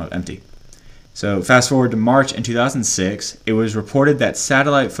results came up empty. So fast forward to March in 2006, it was reported that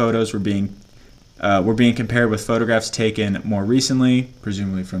satellite photos were being compared with photographs taken more recently,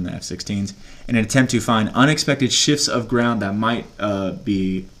 presumably from the F-16s, in an attempt to find unexpected shifts of ground that might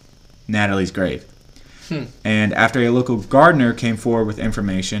be Natalie's grave. And after a local gardener came forward with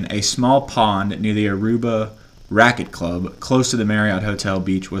information, a small pond near the Aruba Racket Club, close to the Marriott Hotel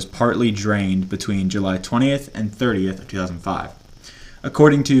Beach, was partly drained between July 20th and 30th of 2005.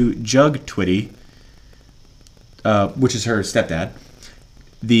 According to Jug Twitty, which is her stepdad,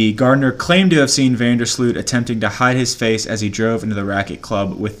 the gardener claimed to have seen van der Sloot attempting to hide his face as he drove into the Racket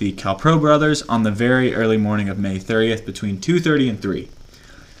Club with the Kalpo brothers on the very early morning of May 30th between 2:30 and 3.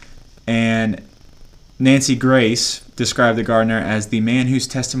 And Nancy Grace described the gardener as the man whose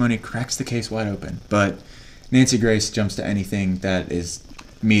testimony cracks the case wide open. But Nancy Grace jumps to anything that is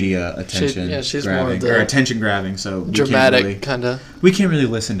media attention she's grabbing more of the or attention grabbing. So dramatic kind of. We can't really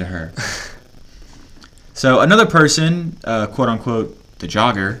listen to her. So another person, quote unquote, the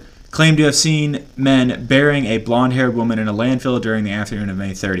jogger, claimed to have seen men burying a blonde-haired woman in a landfill during the afternoon of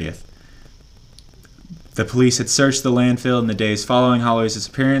May 30th. The police had searched the landfill in the days following Holloway's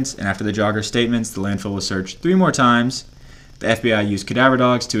disappearance, and after the jogger's statements, the landfill was searched 3 more times. The FBI used cadaver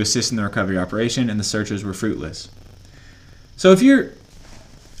dogs to assist in the recovery operation, and the searches were fruitless. So if you're...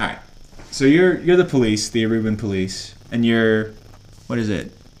 Alright. So you're the police, the Aruban police, and you're... What is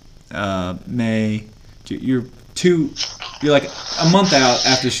it? You're like a month out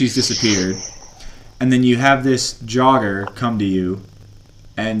after she's disappeared, and then you have this jogger come to you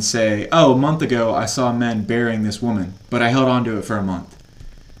and say, oh, a month ago I saw men burying this woman, but I held on to it for a month.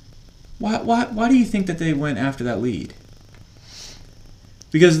 Why do you think that they went after that lead?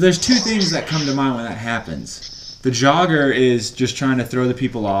 Because there's 2 things that come to mind when that happens. The jogger is just trying to throw the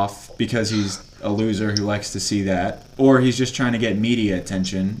people off because he's a loser who likes to see that, or he's just trying to get media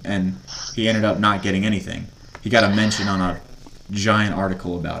attention, and he ended up not getting anything. He got a mention on a giant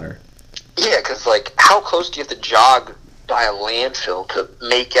article about her. Yeah, because, like, how close do you have to jog by a landfill to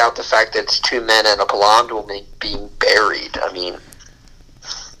make out the fact that it's 2 men and a blonde woman being buried? I mean, I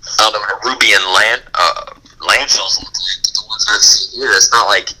don't know what Aruban landfills look like, but the ones I've seen here, it's not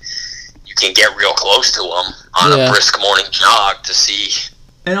like you can get real close to them on a brisk morning jog to see.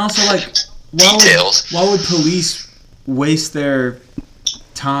 And also, like, details. Why would police waste their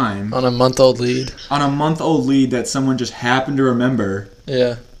time on a month-old lead? On a month-old lead that someone just happened to remember.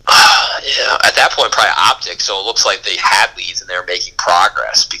 Yeah. Yeah, at that point, probably optics, so it looks like they had leads and they were making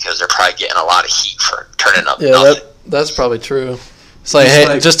progress because they're probably getting a lot of heat for turning up nothing. That's probably true. It's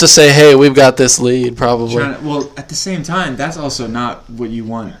like, just to say, hey, we've got this lead, probably. Well, at the same time, that's also not what you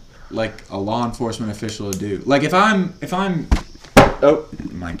want, like, a law enforcement official to do. Like, if I'm oh,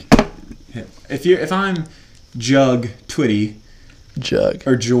 Mike. If I'm Jug Twitty,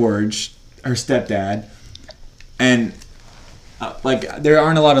 or George, her stepdad, and like there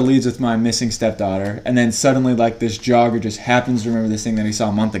aren't a lot of leads with my missing stepdaughter, and then suddenly like this jogger just happens to remember this thing that he saw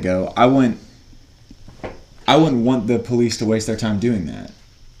a month ago, I wouldn't want the police to waste their time doing that.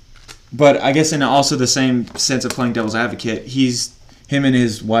 But I guess in also the same sense of playing devil's advocate, him and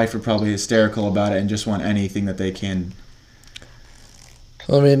his wife are probably hysterical about it and just want anything that they can.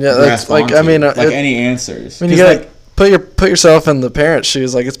 I mean, yeah, that's like any answers. I mean, you gotta put yourself in the parent's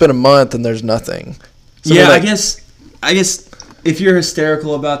shoes. Like, it's been a month and there's nothing. So yeah, I guess if you're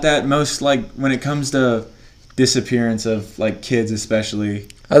hysterical about that, most like when it comes to disappearance of like kids, especially,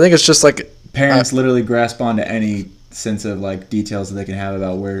 I think it's just like parents literally grasp onto any sense of like details that they can have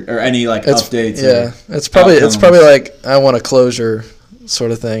about where or any like updates. Yeah, it's probably like I want a closure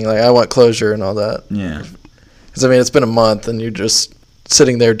sort of thing. Like I want closure and all that. Yeah, because I mean it's been a month and you're just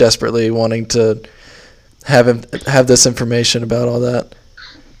sitting there desperately wanting to have this information about all that,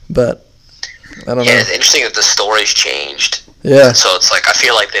 but I don't know. Yeah, it's interesting that the story's changed. Yeah. So it's like I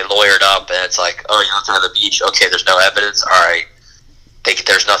feel like they lawyered up, and it's like, oh, you're looking at the beach. Okay, there's no evidence. All right,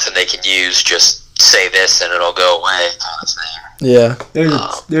 there's nothing they can use. Just say this, and it'll go away. Kind of thing. Yeah.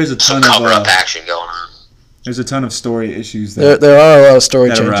 There's a ton of cover-up action going on. There's a ton of story issues there are a lot of story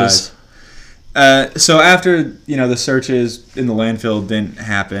changes. So after the searches in the landfill didn't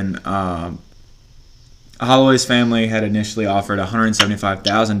happen, Holloway's family had initially offered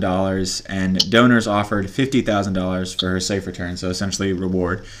 $175,000, and donors offered $50,000 for her safe return, so essentially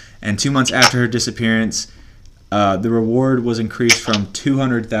reward. And 2 months after her disappearance, the reward was increased from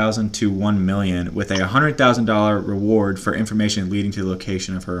 $200,000 to $1 million, with a $100,000 reward for information leading to the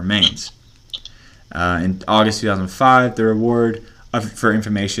location of her remains. In August 2005, the reward for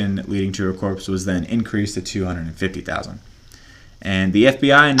information leading to her corpse was then increased to $250,000. And the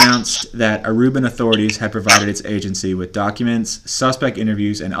FBI announced that Aruban authorities had provided its agency with documents, suspect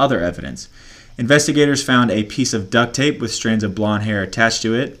interviews, and other evidence. Investigators found a piece of duct tape with strands of blonde hair attached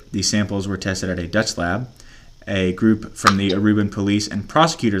to it. These samples were tested at a Dutch lab. A group from the Aruban Police and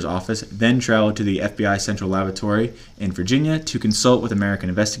Prosecutor's Office then traveled to the FBI Central Laboratory in Virginia to consult with American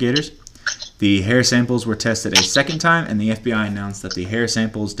investigators. The hair samples were tested a second time, and the FBI announced that the hair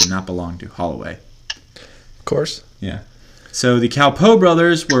samples did not belong to Holloway. Of course. Yeah. So the Calpo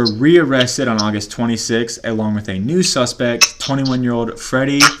brothers were rearrested on August 26, along with a new suspect, 21-year-old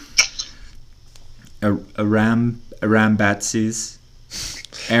Freddie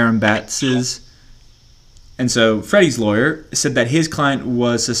Arambatzes. And so Freddie's lawyer said that his client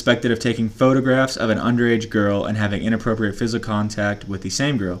was suspected of taking photographs of an underage girl and having inappropriate physical contact with the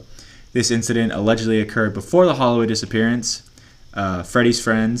same girl. This incident allegedly occurred before the Holloway disappearance. Freddie's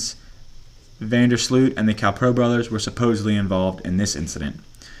friends Vandersloot and the Calpro brothers were supposedly involved in this incident.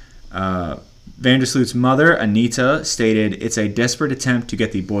 Vandersloot's mother, Anita, stated, "It's a desperate attempt to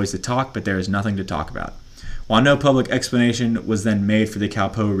get the boys to talk, but there is nothing to talk about." While no public explanation was then made for the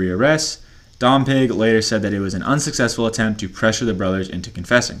Calpro rearrests, Don Pig later said that it was an unsuccessful attempt to pressure the brothers into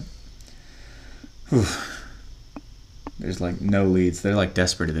confessing. Whew. There's like no leads. They're like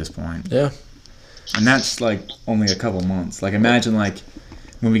desperate at this point. Yeah. And that's like only a couple months. Like imagine like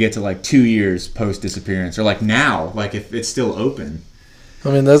when we get to like 2 years post disappearance, or like now, like if it's still open. I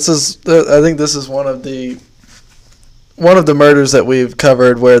mean, I think this is one of the murders that we've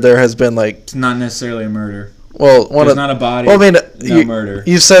covered where there has been like. It's not necessarily a murder. Well, There's not a body. Well, I mean, no murder.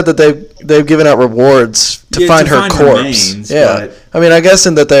 You said that they've given out rewards to find her corpse. Remains, yeah, I mean, I guess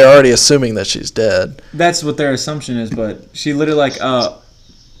in that they're already assuming that she's dead. That's what their assumption is, but she literally like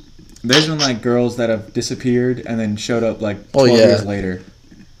there's been like girls that have disappeared and then showed up like 12 years later,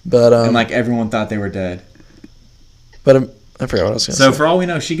 but and like everyone thought they were dead. But I forgot what I was going to say. So for all we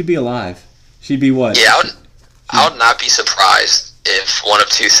know, she could be alive. She'd be what? Yeah, I would not be surprised if one of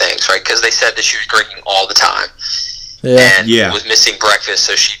two things, right? Because they said that she was drinking all the time. And was missing breakfast,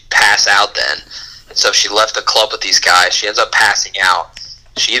 so she'd pass out then. And so she left the club with these guys. She ends up passing out.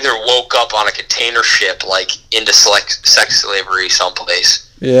 She either woke up on a container ship, like, into sex slavery someplace.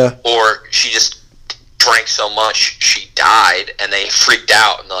 Yeah. Or she just drank so much she died, and they freaked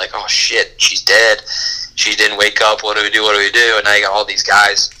out. And they're like, oh, shit, she's dead. She didn't wake up. What do we do? What do we do? And now you got all these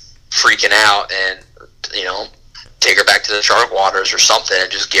guys freaking out and, you know, take her back to the shark waters or something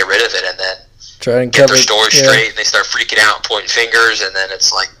and just get rid of it and then try and get their story straight. And they start freaking out and pointing fingers, and then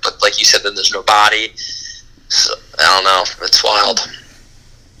it's like, but like you said, then there's no body. So, I don't know. It's wild.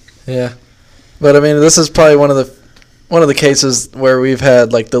 Yeah. But I mean, this is probably one of the cases where we've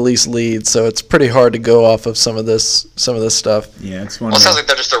had like the least leads, so it's pretty hard to go off of some of this stuff. Yeah, it's one. Well, it sounds like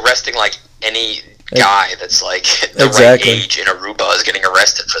they're just arresting like any guy that's like the right age in Aruba is getting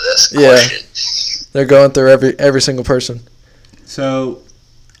arrested for this question. They're going through every single person. So,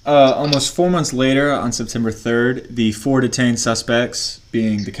 almost 4 months later, on September 3rd, the 4 detained suspects,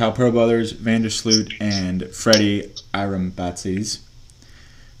 being the Calpro brothers, Vandersloot, and Freddie Arambatzes,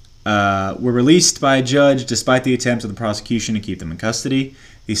 were released by a judge despite the attempts of the prosecution to keep them in custody.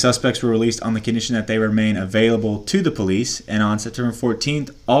 The suspects were released on the condition that they remain available to the police, and on September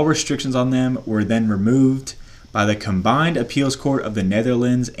 14th, all restrictions on them were then removed by the Combined Appeals Court of the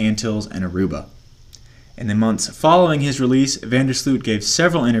Netherlands, Antilles, and Aruba. In the months following his release, Vandersloot gave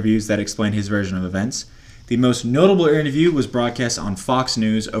several interviews that explained his version of events. The most notable interview was broadcast on Fox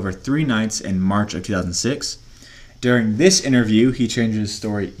News over 3 nights in March of 2006. During this interview, he changed his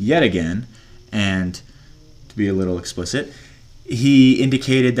story yet again, and to be a little explicit, he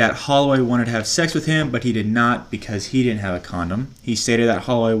indicated that Holloway wanted to have sex with him, but he did not because he didn't have a condom. He stated that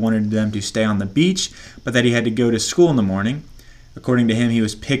Holloway wanted them to stay on the beach, but that he had to go to school in the morning. According to him, he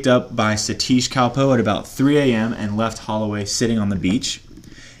was picked up by Satish Calpro at about 3 a.m. and left Holloway sitting on the beach.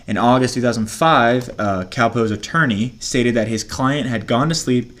 In August 2005, Calpro's attorney stated that his client had gone to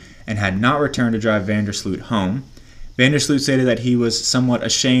sleep and had not returned to drive Vandersloot home. Vandersloot stated that he was somewhat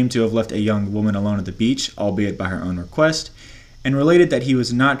ashamed to have left a young woman alone at the beach, albeit by her own request, and related that he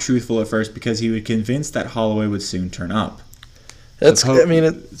was not truthful at first because he was convinced that Holloway would soon turn up.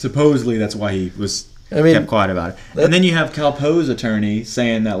 Supposedly that's why he was kept quiet about it. And then you have Calpro's attorney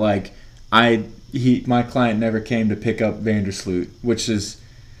saying that like my client never came to pick up Vandersloot, which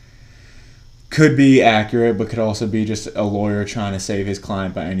could be accurate, but could also be just a lawyer trying to save his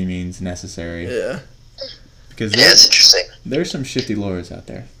client by any means necessary. Yeah. Because it's interesting. There's some shifty lawyers out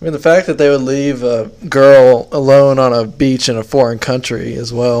there. I mean, the fact that they would leave a girl alone on a beach in a foreign country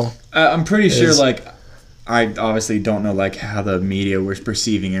as well. I'm pretty sure, like, I obviously don't know like how the media was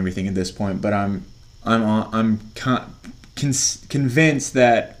perceiving everything at this point, but I'm convinced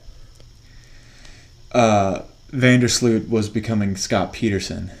that Vandersloot was becoming Scott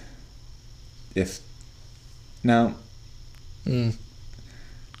Peterson.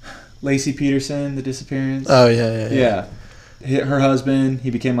 Lacey Peterson, the disappearance. Oh, yeah. Her husband,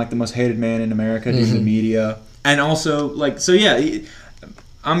 he became like the most hated man in America due to the media. And also, like, so yeah,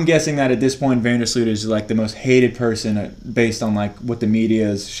 I'm guessing that at this point, Vandersloot is like the most hated person based on like what the media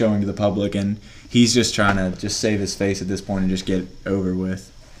is showing to the public, and he's just trying to just save his face at this point and just get it over with.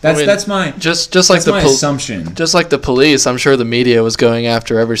 That's my assumption. Just like the police, I'm sure the media was going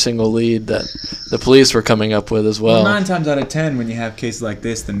after every single lead that the police were coming up with as well. 9 times out of 10, when you have cases like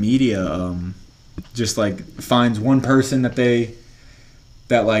this, the media just like finds one person that the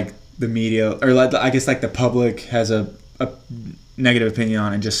media, or like I guess like the public has a negative opinion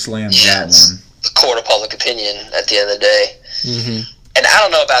on and just slams that one. The court of public opinion at the end of the day. Mm-hmm. And I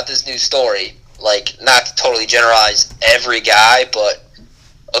don't know about this new story. Like, not to totally generalize every guy, but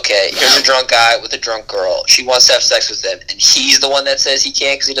okay, here's a drunk guy with a drunk girl. She wants to have sex with him, and he's the one that says he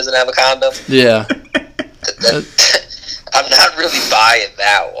can't because he doesn't have a condom. Yeah. I'm not really buying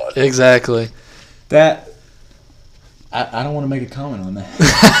that one. Exactly. That I don't want to make a comment on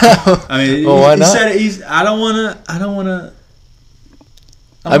that. I mean, well, why he not? said it, I don't want to.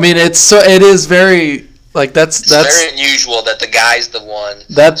 I mean, it is very like that's very unusual that the guy's the one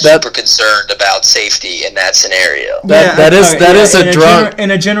that's super concerned about safety in that scenario. That is a drunk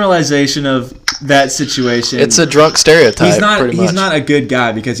in a generalization of that situation. It's a drunk stereotype. He's not. Pretty He's much. not a good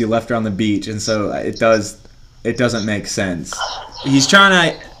guy because he left her on the beach, and so it doesn't make sense. He's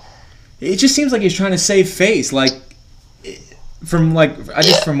trying to. It just seems like he's trying to save face, like. From what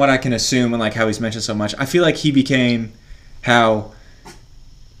I can assume and like how he's mentioned so much, I feel like he became how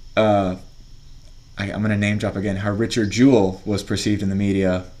I'm gonna name drop again how Richard Jewell was perceived in the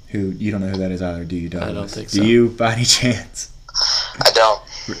media. Who you don't know who that is either, do you? Douglas? I don't think so. Do you, by any chance? I don't.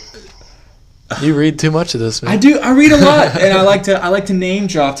 You read too much of this, man. I do. I read a lot, and I like to name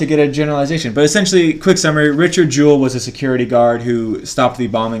drop to get a generalization. But essentially, quick summary: Richard Jewell was a security guard who stopped the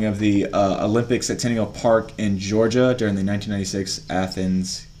bombing of the Olympics at Centennial Park in Georgia during the 1996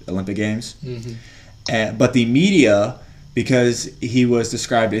 Athens Olympic Games. Mm-hmm. But the media, because he was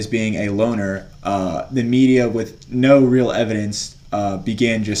described as being a loner, the media with no real evidence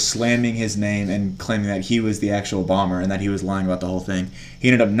began just slamming his name and claiming that he was the actual bomber and that he was lying about the whole thing. He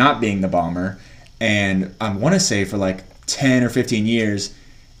ended up not being the bomber, and I want to say for like 10 or 15 years,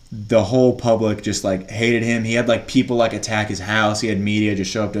 the whole public just like hated him. He had like people like attack his house. He had media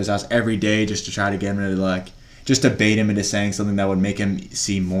just show up to his house every day just to try to get him to like just to bait him into saying something that would make him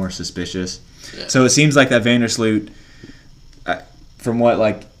seem more suspicious. Yeah. So it seems like that Vandersloot, from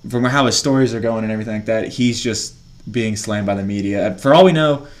how his stories are going and everything like that, he's just being slammed by the media. For all we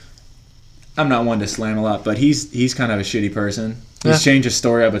know, I'm not one to slam a lot, but he's kind of a shitty person. He's changed his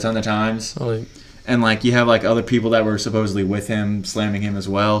story up a ton of times. And like you have like other people that were supposedly with him slamming him as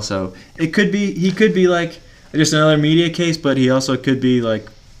well. So he could be like just another media case, but he also could be like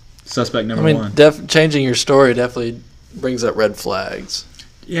suspect number one. Changing your story definitely brings up red flags.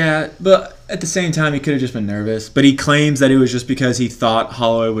 Yeah, but at the same time, he could have just been nervous. But he claims that it was just because he thought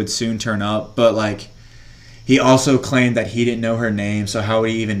Holloway would soon turn up. But like, he also claimed that he didn't know her name, so how would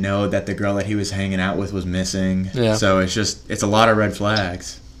he even know that the girl that he was hanging out with was missing? Yeah. So it's a lot of red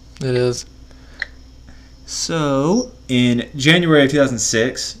flags. It is. So, in January of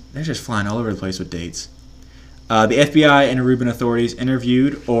 2006, they're just flying all over the place with dates. The FBI and Aruban authorities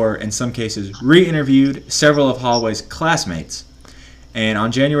interviewed, or in some cases re-interviewed, several of Holloway's classmates. And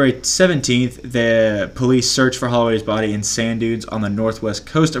on January 17th, the police searched for Holloway's body in sand dunes on the northwest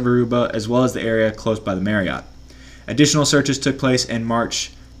coast of Aruba, as well as the area close by the Marriott. Additional searches took place in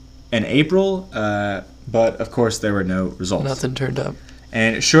March and April, but of course there were no results. Nothing turned up.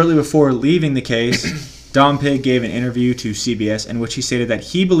 And shortly before leaving the case, Dom Pig gave an interview to CBS in which he stated that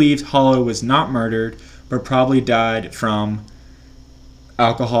he believed Holloway was not murdered, but probably died from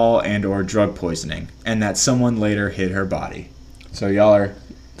alcohol and or drug poisoning, and that someone later hid her body. So y'all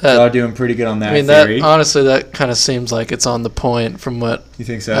are doing pretty good on that theory. Honestly, that kind of seems like it's on the point from what you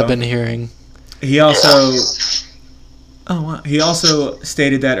think so? I've been hearing. He also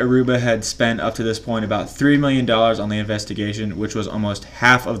stated that Aruba had spent up to this point about $3 million on the investigation, which was almost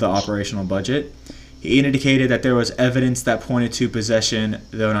half of the operational budget. He indicated that there was evidence that pointed to possession,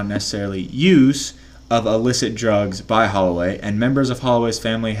 though not necessarily use, of illicit drugs by Holloway, and members of Holloway's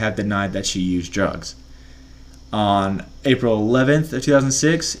family have denied that she used drugs. On April 11th of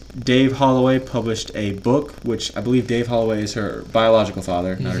 2006, Dave Holloway published a book, which I believe Dave Holloway is her biological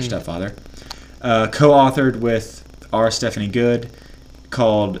father, not her stepfather, co-authored with R. Stephanie Good,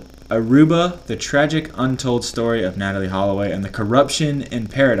 called Aruba, The Tragic Untold Story of Natalee Holloway and the Corruption in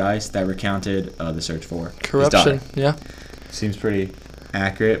Paradise that recounted the search for corruption, his daughter. Yeah. Seems pretty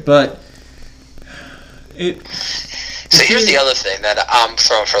accurate, but So here's the other thing that I'm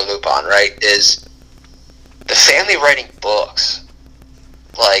throwing for a loop on, right, is the family writing books.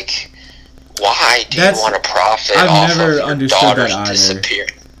 Like, why do you want to profit off of your daughter's disappearing?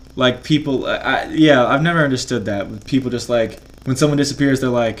 Like, people, I've never understood that. People just, like, when someone disappears, they're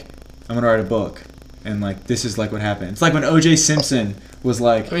like, I'm going to write a book. And, like, this is, like, what happened. It's like when O.J. Simpson was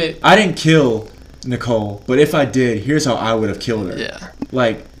like, I didn't kill Nicole, but if I did, here's how I would have killed her. Yeah.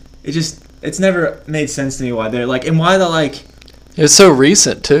 Like, it's never made sense to me why they're, like, and why they're, like... It's so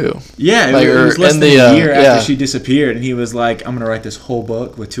recent, too. Yeah, it was less than a year after she disappeared, and he was like, I'm going to write this whole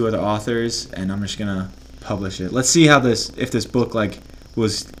book with 2 other authors, and I'm just going to publish it. Let's see how if this book, like,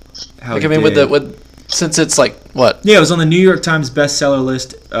 was... How like, I mean, with since it's like, what? Yeah, it was on the New York Times bestseller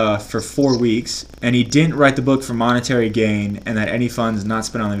list for 4 weeks, and he didn't write the book for monetary gain, and that any funds not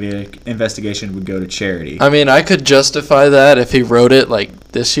spent on the investigation would go to charity. I mean, I could justify that if he wrote it,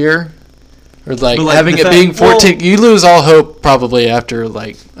 like, this year. Or, like, having it being 14... you lose all hope probably after,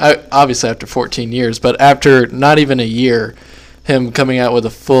 like... obviously after 14 years, but after not even a year, him coming out with a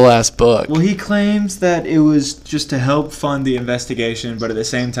full-ass book. Well, he claims that it was just to help fund the investigation, but at the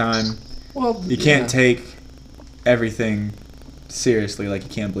same time... Well, you can't take everything seriously. Like, you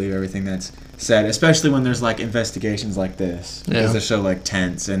can't believe everything that's said, especially when there's, like, investigations like this. Because the show, like,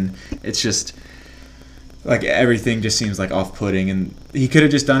 tense, and it's just, like, everything just seems, like, off-putting. And he could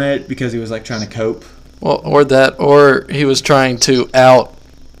have just done it because he was, like, trying to cope. Well, or he was trying to out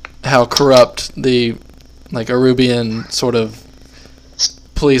how corrupt the, like, Arubian sort of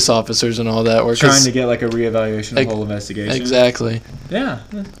police officers and all that were. Trying to get, like, a reevaluation of the whole investigation. Exactly. Yeah.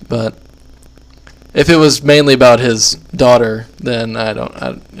 But... if it was mainly about his daughter, then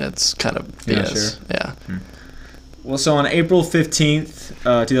it's kind of BS. Yeah, sure. Yeah. Well, so on April 15th,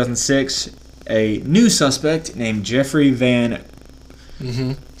 2006, a new suspect named Jeffrey Van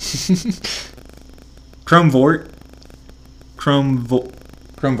Kromvoort, I'm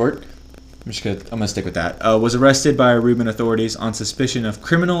going to stick with that, was arrested by Aruban authorities on suspicion of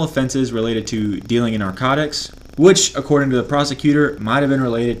criminal offenses related to dealing in narcotics, which, according to the prosecutor, might have been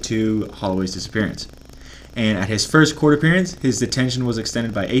related to Holloway's disappearance. And at his first court appearance, his detention was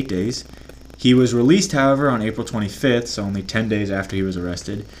extended by 8 days. He was released, however, on April 25th, so only 10 days after he was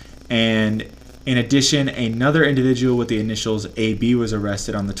arrested. And in addition, another individual with the initials AB was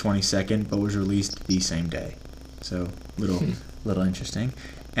arrested on the 22nd, but was released the same day. So, little interesting.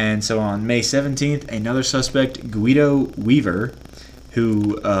 And so on May 17th, another suspect, Guido Weaver,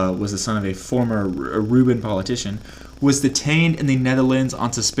 who was the son of a former Aruban politician, was detained in the Netherlands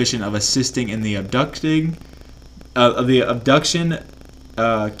on suspicion of assisting in the abduction,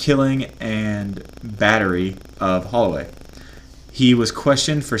 killing, and battery of Holloway. He was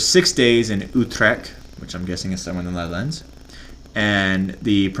questioned for 6 days in Utrecht, which I'm guessing is somewhere in the Netherlands. And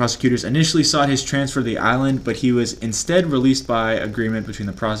the prosecutors initially sought his transfer to the island, but he was instead released by agreement between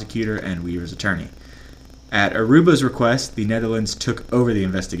the prosecutor and Weaver's attorney. At Aruba's request, the Netherlands took over the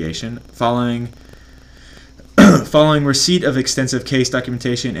investigation, following receipt of extensive case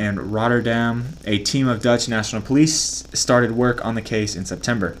documentation in Rotterdam. A team of Dutch National Police started work on the case in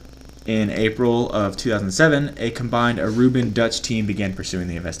September. In April of 2007, a combined Aruban-Dutch team began pursuing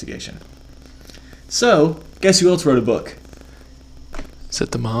the investigation. So, guess who else wrote a book? Is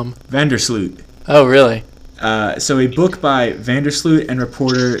it the mom? Vandersloot. Oh, really? So a book by Vandersloot and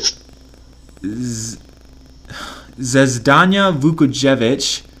reporter Zvezdanya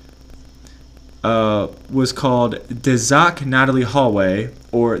Vukojevic was called De Zaak Natalie Holloway,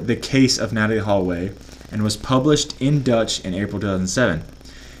 or The Case of Natalie Holloway, and was published in Dutch in April 2007.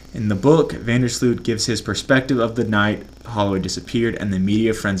 In the book, Vandersloot gives his perspective of the night Holloway disappeared and the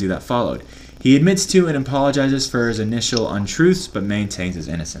media frenzy that followed. He admits to and apologizes for his initial untruths, but maintains his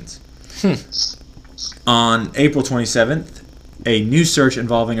innocence. On April 27th, a new search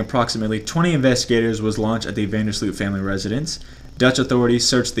involving approximately 20 investigators was launched at the Vandersloot family residence. Dutch authorities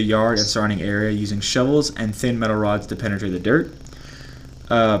searched the yard and surrounding area using shovels and thin metal rods to penetrate the dirt.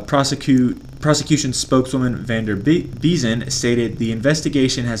 Prosecution spokeswoman Vander Biezen stated, "The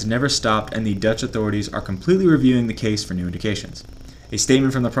investigation has never stopped and the Dutch authorities are completely reviewing the case for new indications." A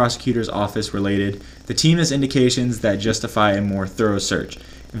statement from the prosecutor's office related, "The team has indications that justify a more thorough search."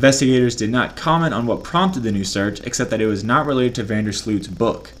 Investigators did not comment on what prompted the new search, except that it was not related to Vandersloot's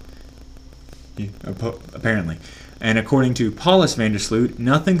book. Apparently. And according to Paulus Vandersloot,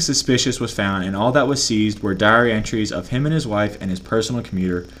 nothing suspicious was found, and all that was seized were diary entries of him and his wife and his personal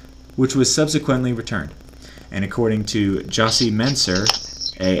computer, which was subsequently returned. And according to Jussi Menser,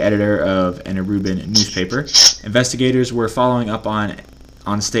 an editor of an Aruban newspaper, investigators were following up on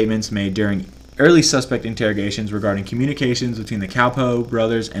statements made during early suspect interrogations regarding communications between the Kalpoe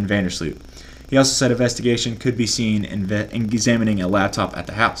brothers and Vandersloot. He also said investigation could be seen examining a laptop at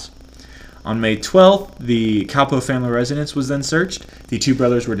the house. On May 12th, the Kalpoe family residence was then searched. The two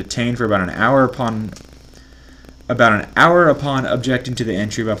brothers were detained for about an hour upon objecting to the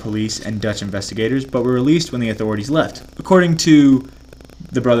entry by police and Dutch investigators, but were released when the authorities left. According to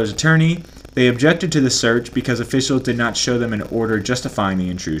the brothers' attorney, they objected to the search because officials did not show them an order justifying the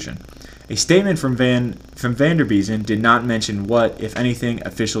intrusion. A statement from Vander Biezen did not mention what, if anything,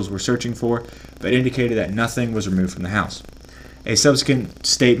 officials were searching for, but indicated that nothing was removed from the house. A subsequent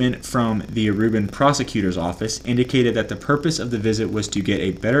statement from the Aruban prosecutor's office indicated that the purpose of the visit was to get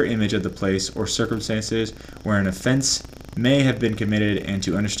a better image of the place or circumstances where an offense may have been committed and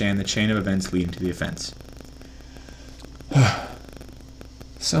to understand the chain of events leading to the offense.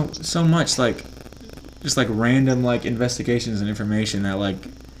 So much just random investigations and information that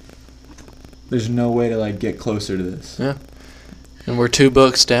there's no way to get closer to this. Yeah. And we're 2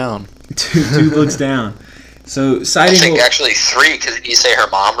 books down. two books down. So citing. I think actually 3, because you say her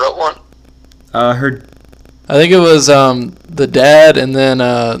mom wrote one. Her. I think it was the dad and then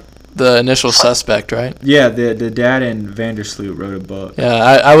the initial suspect, right? Yeah, the dad and Vandersloot wrote a book.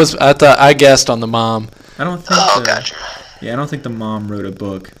 Yeah, I guessed on the mom. I don't think. Gotcha. Yeah, I don't think the mom wrote a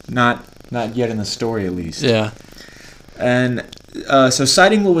book. Not yet in the story, at least. Yeah. And so,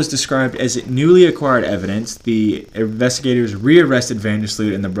 citing what was described as newly acquired evidence, the investigators rearrested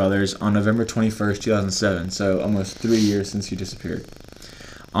Vandersloot and the brothers on November 21st, 2007, so almost 3 years since he disappeared,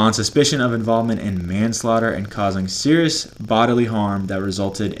 on suspicion of involvement in manslaughter and causing serious bodily harm that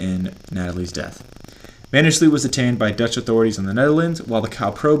resulted in Natalie's death. Vandersloot was detained by Dutch authorities in the Netherlands, while the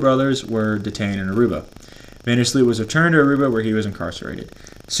Calpro brothers were detained in Aruba. Vandersloot was returned to Aruba, where he was incarcerated.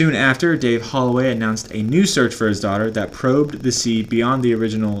 Soon after, Dave Holloway announced a new search for his daughter that probed the sea beyond the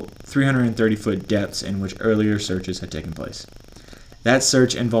original 330-foot depths in which earlier searches had taken place. That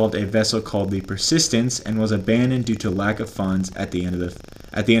search involved a vessel called the Persistence and was abandoned due to lack of funds at the end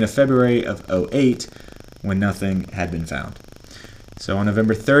of February of 2008, when nothing had been found. So on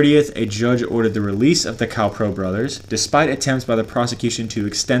November 30th, a judge ordered the release of the Calpro brothers. Despite attempts by the prosecution to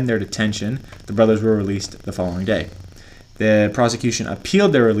extend their detention, the brothers were released the following day. The prosecution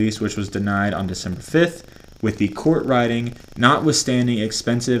appealed their release, which was denied on December 5th, with the court writing, notwithstanding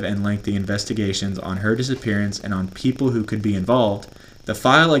expensive and lengthy investigations on her disappearance and on people who could be involved, the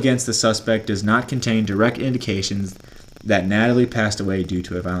file against the suspect does not contain direct indications that Natalie passed away due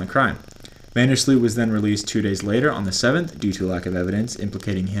to a violent crime. Vandersloot was then released 2 days later on the 7th due to lack of evidence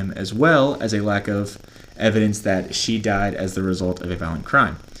implicating him, as well as a lack of evidence that she died as the result of a violent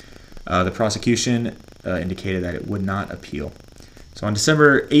crime. The prosecution indicated that it would not appeal. So on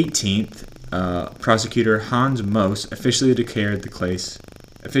December 18th, prosecutor Hans Moos officially declared the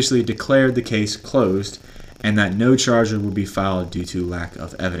case closed and that no charges would be filed due to lack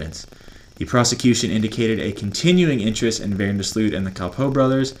of evidence. The prosecution indicated a continuing interest in Vandersloot and the Calpro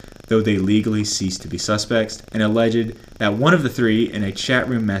brothers, though they legally ceased to be suspects, and alleged that one of the 3, in a chat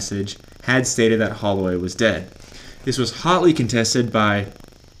room message, had stated that Holloway was dead. This was hotly contested by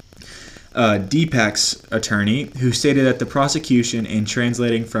Deepak's attorney, who stated that the prosecution, in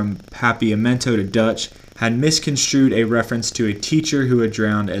translating from Papiamento to Dutch, had misconstrued a reference to a teacher who had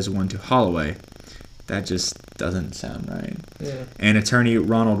drowned as one to Holloway. That just doesn't sound right. Yeah. And attorney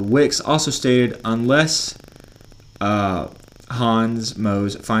Ronald Wicks also stated, unless Hans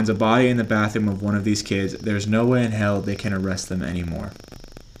Moos finds a body in the bathroom of one of these kids, there's no way in hell they can arrest them anymore.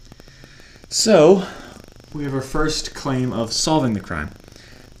 So, we have our first claim of solving the crime.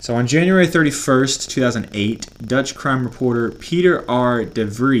 So on January 31st, 2008, Dutch crime reporter Peter R. de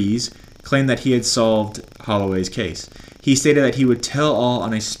Vries claimed that he had solved Holloway's case. He stated that he would tell all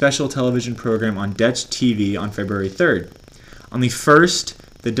on a special television program on Dutch TV on February 3rd. On the 1st,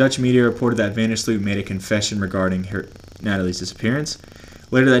 the Dutch media reported that Vandersloot made a confession regarding Natalie's disappearance.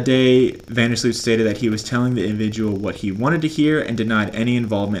 Later that day, Vandersloot stated that he was telling the individual what he wanted to hear and denied any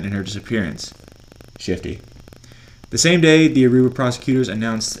involvement in her disappearance. Shifty. The same day, the Aruba prosecutors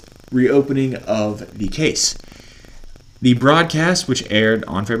announced reopening of the case. The broadcast, which aired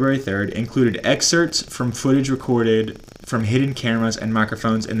on February 3rd, included excerpts from footage recorded from hidden cameras and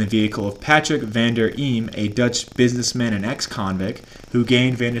microphones in the vehicle of Patrick van der Eem, a Dutch businessman and ex-convict, who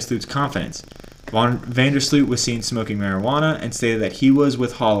gained Vandersloot's confidence. Vandersloot was seen smoking marijuana and stated that he was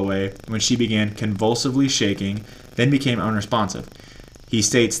with Holloway when she began convulsively shaking, then became unresponsive. He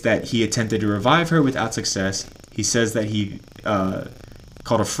states that he attempted to revive her without success. He says that he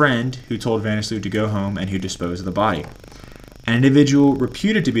called a friend who told Vandersloot to go home and who disposed of the body. An individual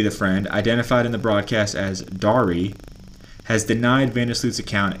reputed to be the friend, identified in the broadcast as Dari, has denied Vandersloot's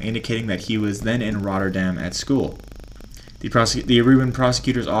account, indicating that he was then in Rotterdam at school. The Aruban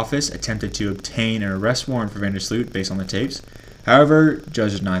prosecutor's office attempted to obtain an arrest warrant for Vandersloot based on the tapes. However,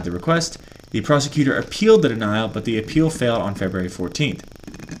 judge denied the request. The prosecutor appealed the denial, but the appeal failed on February 14th.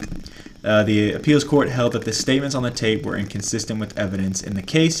 The appeals court held that the statements on the tape were inconsistent with evidence in the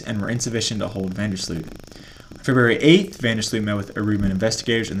case and were insufficient to hold Vandersloot. On February 8th, Vandersloot met with Aruban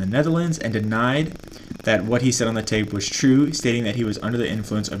investigators in the Netherlands and denied that what he said on the tape was true, stating that he was under the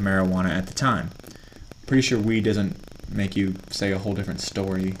influence of marijuana at the time. Pretty sure weed doesn't make you say a whole different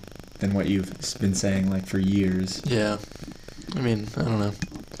story than what you've been saying for years. Yeah. I mean, I don't know.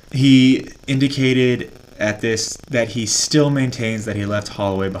 He indicated at this that he still maintains that he left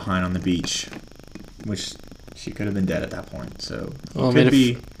Holloway behind on the beach, which she could have been dead at that point. So Well, I could mean,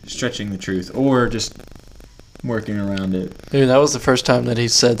 be stretching the truth or just working around it. Maybe that was the first time that he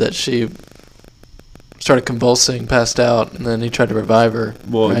said that she started convulsing, passed out, and then he tried to revive her.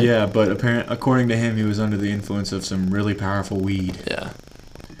 Well, right? yeah, but according to him, he was under the influence of some really powerful weed. Yeah.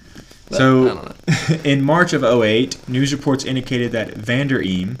 But I So, don't know. in March of 2008, news reports indicated that Vander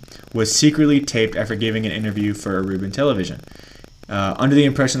Eem was secretly taped after giving an interview for Aruban television. Under the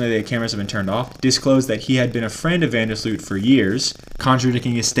impression that the cameras had been turned off, disclosed that he had been a friend of Vandersloot for years,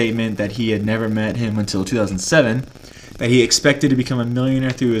 contradicting his statement that he had never met him until 2007, that he expected to become a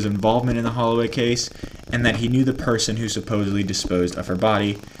millionaire through his involvement in the Holloway case, and that he knew the person who supposedly disposed of her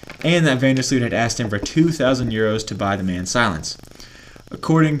body, and that Vandersloot had asked him for 2,000 euros to buy the man's silence.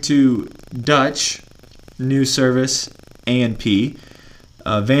 According to Dutch news service ANP,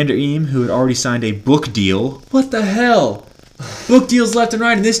 Vander Eem, who had already signed a book deal. What the hell? Book deals left and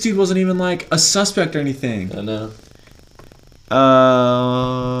right, and this dude wasn't even like a suspect or anything. I know.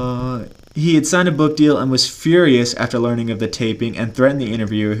 He had signed a book deal and was furious after learning of the taping and threatened the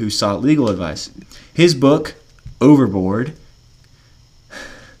interviewer who sought legal advice. His book, Overboard,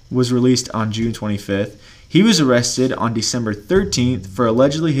 was released on June 25th. He was arrested on December 13th for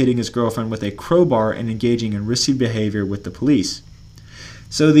allegedly hitting his girlfriend with a crowbar and engaging in risky behavior with the police.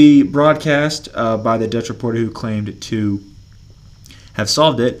 So the broadcast by the Dutch reporter who claimed to have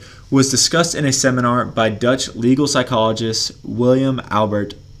solved it was discussed in a seminar by Dutch legal psychologist William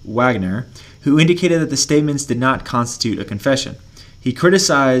Albert Wagner, who indicated that the statements did not constitute a confession. He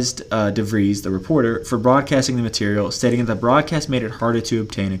criticized De Vries, the reporter, for broadcasting the material, stating that the broadcast made it harder to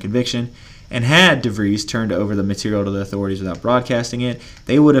obtain a conviction, and had De Vries turned over the material to the authorities without broadcasting it,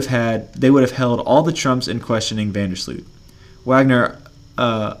 they would have held all the trumps in questioning Vandersloot. Wagner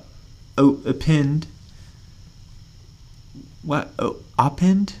opined.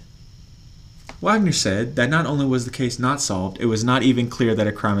 Wagner said that not only was the case not solved, it was not even clear that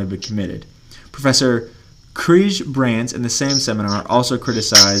a crime had been committed. Professor Kriege Brands in the same seminar also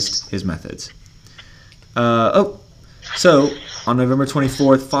criticized his methods. So, on November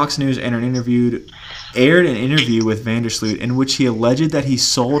 24th, Fox News aired an interview with Vandersloot in which he alleged that he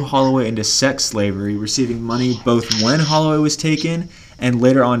sold Holloway into sex slavery, receiving money both when Holloway was taken and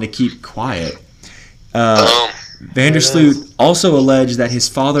later on to keep quiet. Vandersloot also alleged that his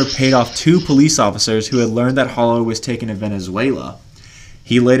father paid off 2 police officers who had learned that Holloway was taken to Venezuela.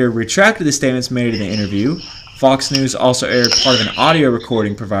 He later retracted the statements made in the interview. Fox News also aired part of an audio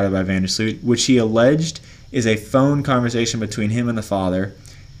recording provided by Vandersloot, which he alleged is a phone conversation between him and his father,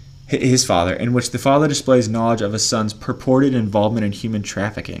 in which the father displays knowledge of his son's purported involvement in human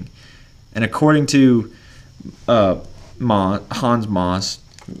trafficking. And according to Hans Maas,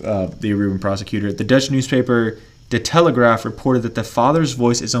 the Aruban prosecutor, the Dutch newspaper De Telegraaf reported that the father's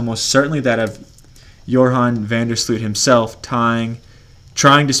voice is almost certainly that of Johan Vandersloot himself, trying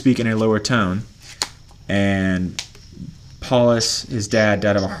to speak in a lower tone. And Paulus, his dad,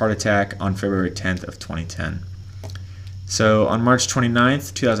 died of a heart attack on February 10th of 2010. So on March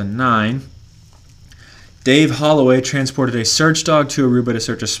 29th, 2009, Dave Holloway transported a search dog to Aruba to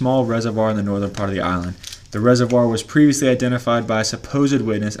search a small reservoir in the northern part of the island. The reservoir was previously identified by a supposed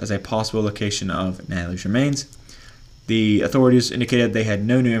witness as a possible location of Natalie's remains. The authorities indicated they had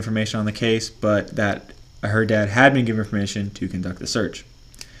no new information on the case, but that her dad had been given permission to conduct the search.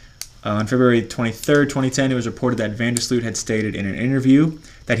 On February 23rd, 2010, it was reported that Vandersloot had stated in an interview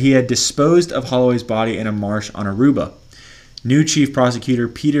that he had disposed of Holloway's body in a marsh on Aruba. New Chief Prosecutor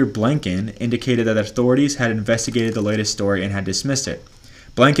Peter Blanken indicated that authorities had investigated the latest story and had dismissed it.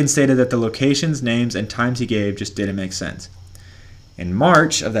 Blanken stated that the locations, names, and times he gave just didn't make sense. In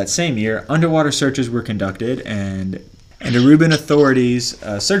March of that same year, underwater searches were conducted, and Aruban authorities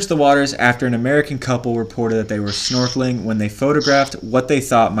searched the waters after an American couple reported that they were snorkeling when they photographed what they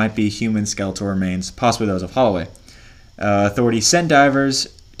thought might be human skeletal remains, possibly those of Holloway. Authorities sent divers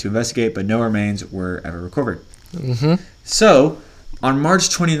to investigate, but no remains were ever recovered. So, on March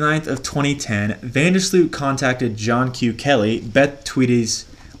 29th of 2010, Vandersloot contacted John Q. Kelly, Beth Tweedy's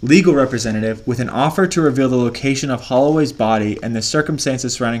legal representative, with an offer to reveal the location of Holloway's body and the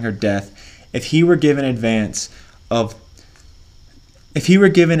circumstances surrounding her death if he were given an advance of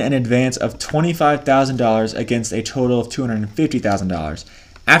 $25,000 against a total of $250,000.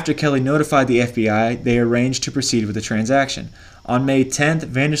 After Kelly notified the FBI, they arranged to proceed with the transaction. On May 10th,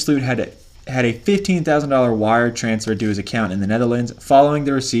 Vandersloot had a $15,000 wire transferred to his account in the Netherlands following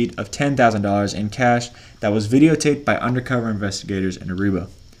the receipt of $10,000 in cash that was videotaped by undercover investigators in Aruba.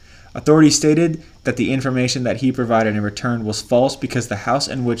 Authorities stated that the information that he provided in return was false because the house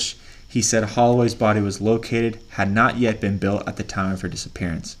in which he said Holloway's body was located had not yet been built at the time of her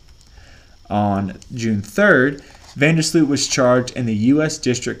disappearance. On June 3rd, Vandersloot was charged in the U.S.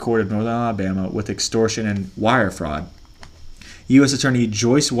 District Court of Northern Alabama with extortion and wire fraud. U.S. Attorney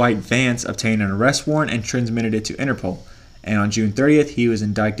Joyce White Vance obtained an arrest warrant and transmitted it to Interpol, and on June 30th, he was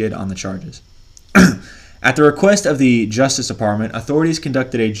indicted on the charges. At the request of the Justice Department, authorities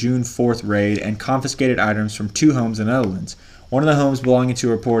conducted a June 4th raid and confiscated items from 2 homes in the Netherlands. One of the homes belonging to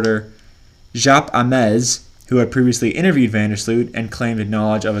reporter Jaap Ames, who had previously interviewed Vandersloot and claimed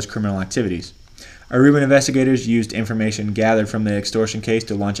knowledge of his criminal activities. Aruban investigators used information gathered from the extortion case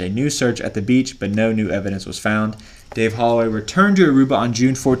to launch a new search at the beach, but no new evidence was found. Dave Holloway returned to Aruba on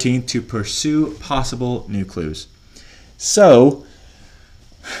June 14th to pursue possible new clues. So,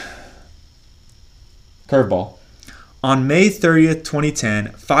 curveball. On May 30th,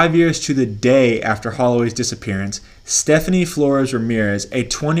 2010, 5 years to the day after Holloway's disappearance, Stephanie Flores Ramirez, a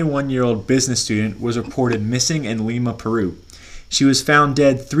 21-year-old business student, was reported missing in Lima, Peru. She was found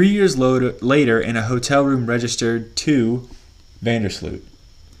dead 3 years later in a hotel room registered to Vandersloot.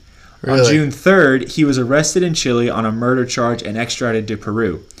 Really? On June 3rd, he was arrested in Chile on a murder charge and extradited to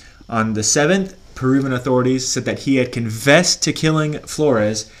Peru. On the 7th, Peruvian authorities said that he had confessed to killing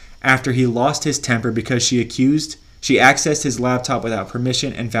Flores after he lost his temper because she accessed his laptop without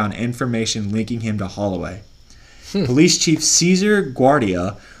permission and found information linking him to Holloway. Police Chief Cesar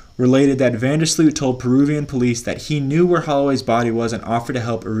Guardia related that Vandersloot told Peruvian police that he knew where Holloway's body was and offered to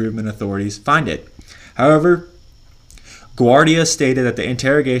help Peruvian authorities find it. However, Guardia stated that the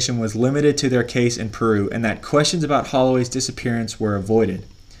interrogation was limited to their case in Peru and that questions about Holloway's disappearance were avoided.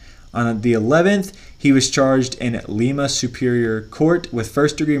 On the 11th, he was charged in Lima Superior Court with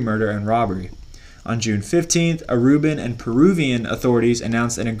first-degree murder and robbery. On June 15th, Aruban and Peruvian authorities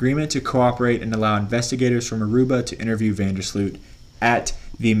announced an agreement to cooperate and allow investigators from Aruba to interview Vandersloot at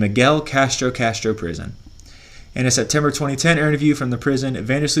the Miguel Castro prison. In a September 2010 interview from the prison,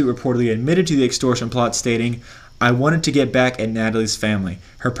 Vandersloot reportedly admitted to the extortion plot, stating, "I wanted to get back at Natalie's family.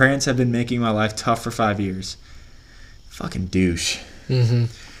 Her parents have been making my life tough for 5 years." Fucking douche. Mm-hmm.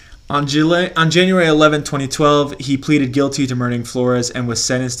 On January 11, 2012, he pleaded guilty to murdering Flores and was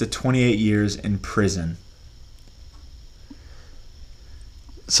sentenced to 28 years in prison.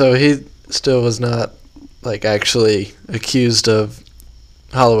 So he still was not, actually accused of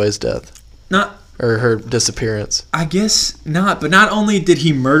Holloway's death? Or her disappearance? I guess not, but not only did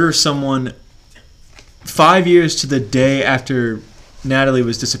he murder someone 5 years to the day after Natalie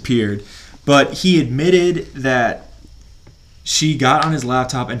was disappeared, but he admitted that she got on his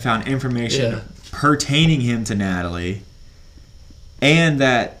laptop and found information pertaining him to Natalie, and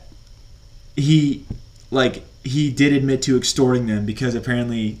that he did admit to extorting them because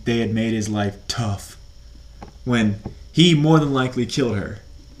apparently they had made his life tough when he more than likely killed her.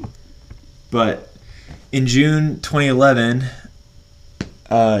 But in June 2011,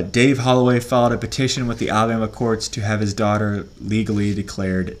 Dave Holloway filed a petition with the Alabama courts to have his daughter legally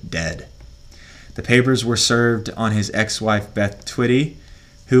declared dead. The papers were served on his ex-wife Beth Twitty,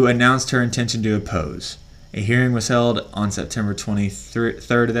 who announced her intention to oppose. A hearing was held on September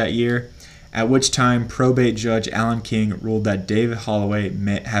 23rd of that year, at which time probate judge Alan King ruled that Dave Holloway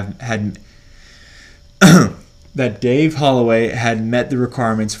had met the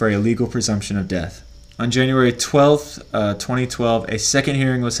requirements for a legal presumption of death. On January 12th, 2012, a second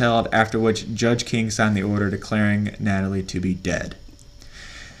hearing was held, after which Judge King signed the order declaring Natalie to be dead.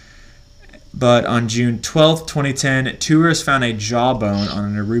 But on June 12th, 2010, tourists found a jawbone on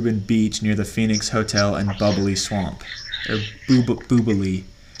an Aruban beach near the Phoenix Hotel in Bubbly Swamp, or Boobily.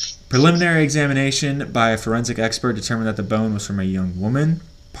 Preliminary examination by a forensic expert determined that the bone was from a young woman.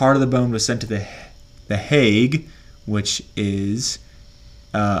 Part of the bone was sent to the Hague, which is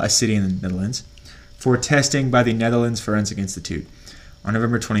a city in the Netherlands, for testing by the Netherlands Forensic Institute. On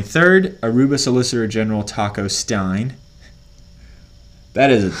November 23rd, Aruba Solicitor General Taco Stein. That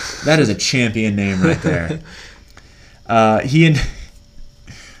is a champion name right there. I shouldn't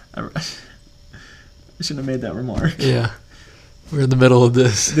have made that remark. Yeah. We're in the middle of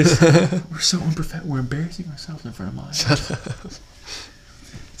this. We're so unprofessional. We're embarrassing ourselves in front of mine. Shut up.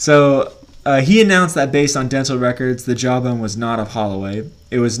 So he announced that based on dental records, the jawbone was not of Holloway.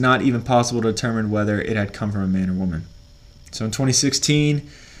 It was not even possible to determine whether it had come from a man or woman. So in 2016,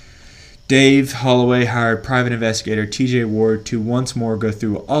 Dave Holloway hired private investigator T.J. Ward to once more go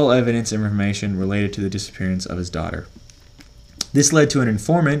through all evidence and information related to the disappearance of his daughter. This led to an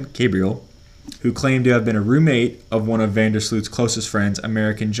informant, Gabriel, who claimed to have been a roommate of one of Vandersloot's closest friends,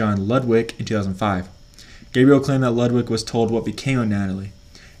 American John Ludwig, in 2005. Gabriel claimed that Ludwig was told what became of Natalie.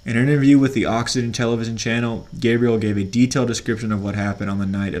 In an interview with the Oxygen television channel, Gabriel gave a detailed description of what happened on the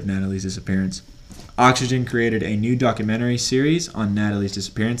night of Natalie's disappearance. Oxygen created a new documentary series on Natalie's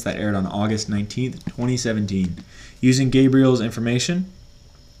disappearance that aired on August 19th, 2017. Using Gabriel's information,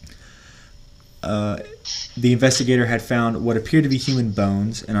 the investigator had found what appeared to be human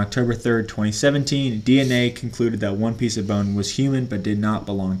bones. On October 3rd, 2017, DNA concluded that one piece of bone was human but did not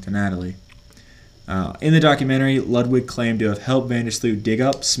belong to Natalie. In the documentary, Ludwig claimed to have helped Vandersloot dig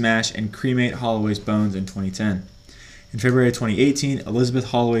up, smash, and cremate Holloway's bones in 2010. In February 2018,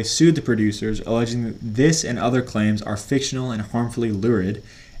 Elizabeth Holloway sued the producers, alleging that this and other claims are fictional and harmfully lurid,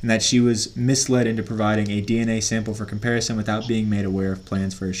 and that she was misled into providing a DNA sample for comparison without being made aware of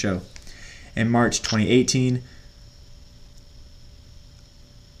plans for a show. In March 2018,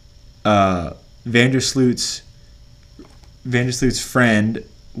 Vandersloot's friend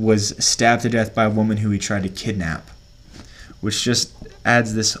was stabbed to death by a woman who he tried to kidnap, which just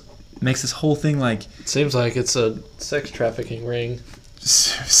makes this whole thing like... It seems like it's a sex trafficking ring.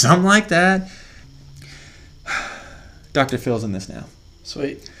 Something like that. Dr. Phil's in this now.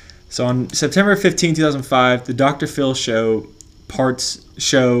 Sweet. So on September 15, 2005, the Dr. Phil showed parts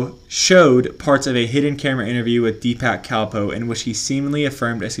of a hidden camera interview with Deepak Kalpoe in which he seemingly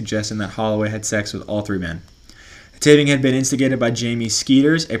affirmed a suggestion that Holloway had sex with all three men. The taping had been instigated by Jamie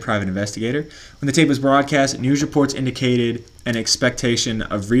Skeeters, a private investigator. When the tape was broadcast, news reports indicated an expectation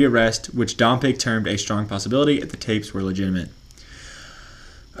of rearrest, which Dompig termed a strong possibility if the tapes were legitimate.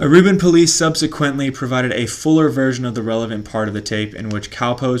 Aruban police subsequently provided a fuller version of the relevant part of the tape in which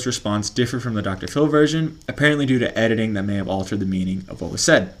Kalpoe's response differed from the Dr. Phil version, apparently due to editing that may have altered the meaning of what was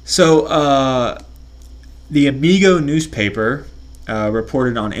said. So, the Amigo newspaper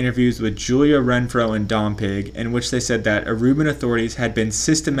reported on interviews with Julia Renfro and Dompig in which they said that Aruban authorities had been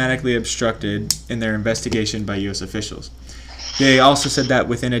systematically obstructed in their investigation by U.S. officials. They also said that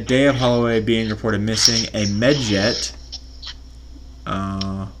within a day of Holloway being reported missing, a Medjet,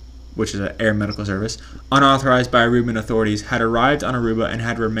 which is an air medical service, unauthorized by Aruban authorities, had arrived on Aruba and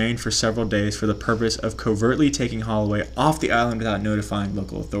had remained for several days for the purpose of covertly taking Holloway off the island without notifying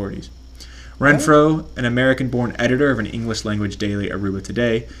local authorities. Renfro, an American-born editor of an English-language daily, Aruba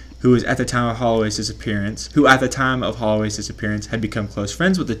Today, who at the time of Holloway's disappearance had become close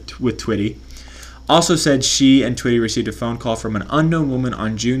friends with Twitty, also said she and Twitty received a phone call from an unknown woman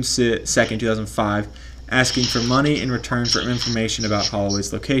on June 2nd, 2005, asking for money in return for information about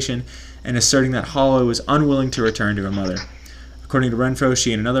Holloway's location and asserting that Holloway was unwilling to return to her mother. According to Renfro,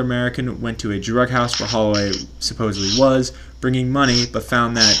 she and another American went to a drug house where Holloway supposedly was, bringing money, but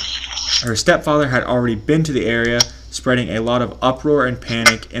found that her stepfather had already been to the area, spreading a lot of uproar and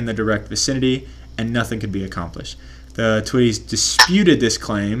panic in the direct vicinity, and nothing could be accomplished. The Twitties disputed this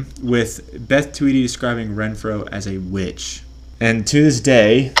claim, with Beth Tweedy describing Renfro as a witch. And to this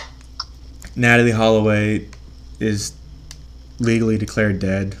day, Natalie Holloway is legally declared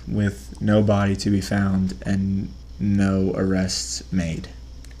dead, with no body to be found and no arrests made.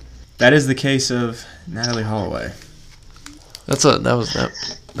 That is the case of Natalie Holloway. Almost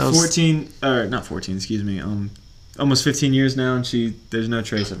 15 years now, and there's no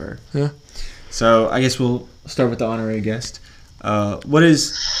trace of her. Yeah. So I guess we'll start with the honorary guest.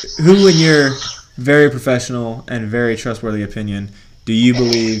 Who in your very professional and very trustworthy opinion do you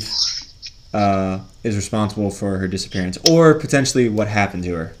believe is responsible for her disappearance, or potentially what happened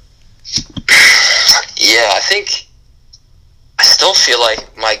to her? Yeah, I still feel like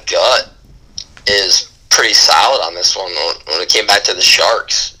my gut is pretty solid on this one when it came back to the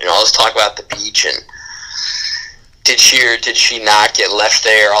Sharks. Let's talk about the beach, and did she not get left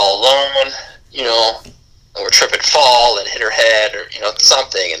there all alone, or trip and fall and hit her head, or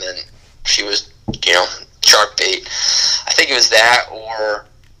something, and then she was shark bait. I think it was that, or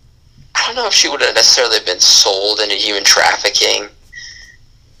I don't know if she would have necessarily been sold into human trafficking,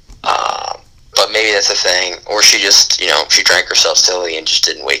 but maybe that's a thing. Or she just, she drank herself silly and just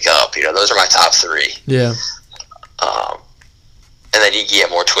didn't wake up. Those are my top three. Yeah. And then you get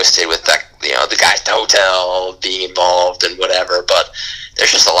more twisted with that, the guy at the hotel being involved and whatever. But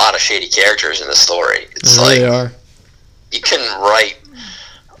there's just a lot of shady characters in the story. It's they are. You couldn't write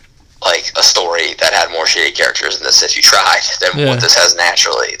like a story that had more shady characters in this if you tried than what this has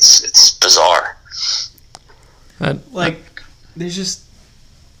naturally. It's bizarre. There's just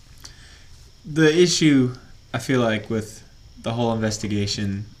the issue, I feel like, with the whole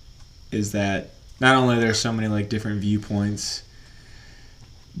investigation is that not only there's so many different viewpoints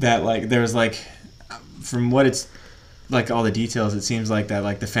that there's from what it's all the details, it seems like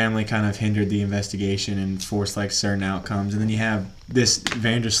that the family kind of hindered the investigation and forced certain outcomes, and then you have this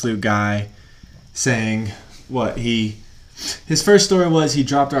Vandersloot guy saying his first story was he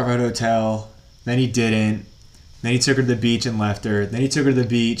dropped her off at a hotel, then he didn't, then he took her to the beach and left her, then he took her to the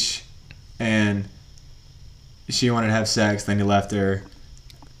beach and she wanted to have sex. Then he left her,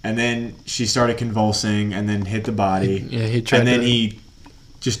 and then she started convulsing, and then hit the body. Yeah, he tried. And then he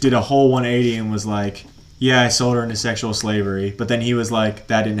just did a whole 180 and was like, "Yeah, I sold her into sexual slavery." But then he was like,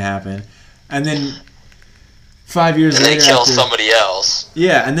 "That didn't happen." And then 5 years later, they kill somebody else.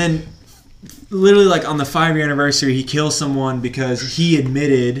 Yeah, and then literally like on the 5-year anniversary, he kills someone because he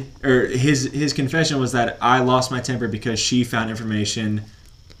admitted, or his confession was that I lost my temper because she found information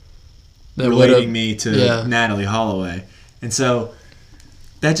that relating me to Natalie Holloway. And so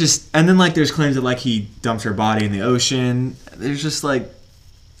that just, and then like there's claims that like he dumped her body in the ocean. There's just like,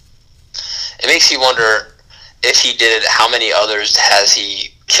 it makes you wonder if he did it, how many others has he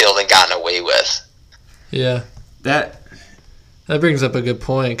killed and gotten away with? Yeah. That brings up a good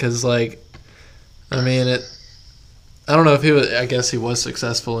point, because, like, I mean, I don't know if he was, I guess he was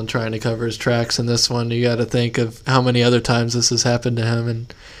successful in trying to cover his tracks in this one. You got to think of how many other times this has happened to him,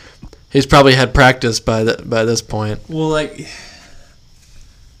 and he's probably had practice by this point. Well, like,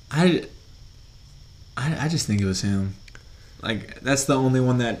 I just think it was him. Like, that's the only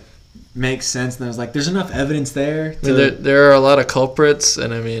one that makes sense. And I was like, there's enough evidence there. I mean, there are a lot of culprits,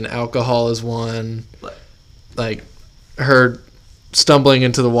 and I mean, alcohol is one. Like, her stumbling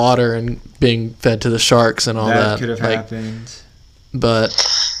into the water and being fed to the sharks and all that. That could have happened. But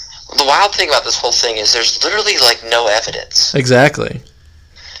the wild thing about this whole thing is there's literally, like, no evidence. Exactly.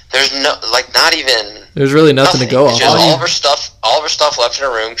 There's no, like, not even... There's really nothing to go off. Just all of her stuff left in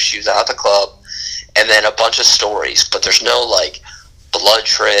her room. She was out at the club. And then a bunch of stories. But there's no, like, blood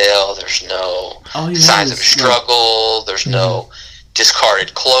trail. There's no signs of a struggle. There's no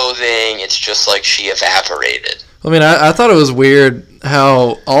discarded clothing. It's just like she evaporated. I mean, I thought it was weird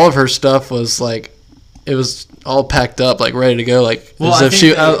how all of her stuff was like, it was all packed up, like ready to go, like as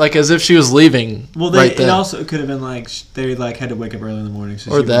if she was leaving. Well, right then. It also could have been like they like had to wake up early in the morning,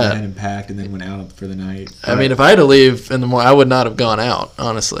 so she went ahead and packed and then went out for the night. I mean, if I had to leave in the morning, I would not have gone out,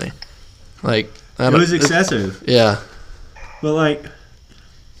 honestly. Like, it was excessive. Yeah. But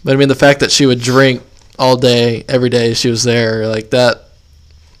I mean, the fact that she would drink all day, every day she was there, like, that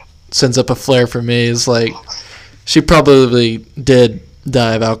sends up a flare for me. Is like, she probably did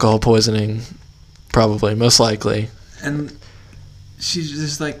die of alcohol poisoning, probably, most likely. And she's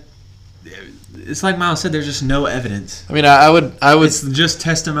just like, it's like Miles said, there's just no evidence. I mean, I would. It's just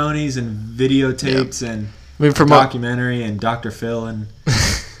testimonies and videotapes and documentary and Dr. Phil and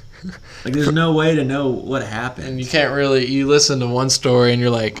like, there's no way to know what happened. And you can't really. You listen to one story and you're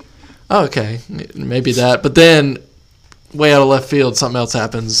like, oh, okay, maybe that. But then, way out of left field, something else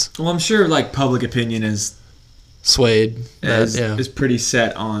happens. Well, I'm sure like public opinion is swayed. Is pretty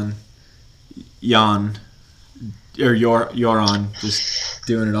set on Jan or Joran just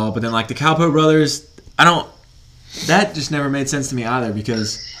doing it all. But then like the Kalpoe brothers, that just never made sense to me either,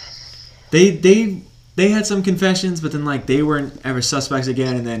 because they had some confessions, but then like they weren't ever suspects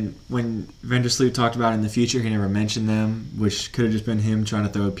again. And then when Vandersloot talked about it in the future, he never mentioned them, which could have just been him trying to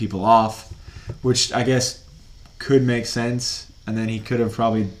throw people off, which I guess could make sense. And then he could have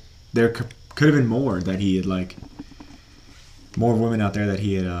there could have been more that he had, like, more women out there that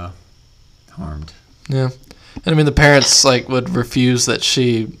he had harmed. Yeah. And I mean, the parents like would refuse that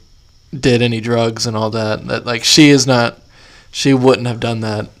she did any drugs and all that. That, like, she wouldn't have done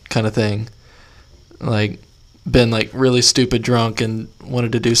that kind of thing. Like, been like really stupid drunk and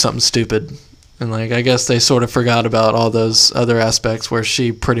wanted to do something stupid. And like, I guess they sort of forgot about all those other aspects where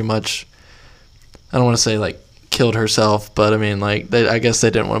she pretty much, I don't want to say like killed herself, but I mean, like, I guess they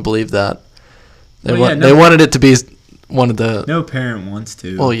didn't want to believe that. They wanted it to be one of the... No parent wants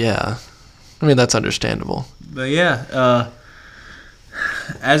to. Well, yeah. I mean, that's understandable. But yeah,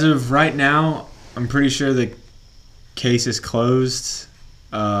 as of right now, I'm pretty sure the case is closed.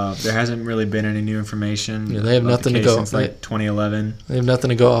 There hasn't really been any new information. Yeah, they have nothing to go since like 2011. They have nothing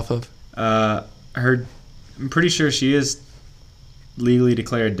to go off of. I'm pretty sure she is legally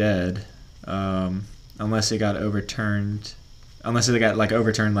declared dead, unless it got overturned. Unless it got like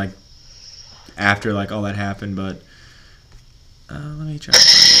overturned like after like all that happened. But let me try to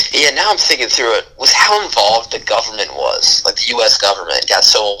find it. Yeah, now I'm thinking through it. With how involved the government was, like the U.S. government got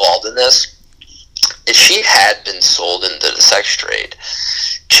so involved in this. If she had been sold into the sex trade,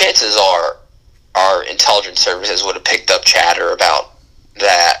 chances are our intelligence services would have picked up chatter about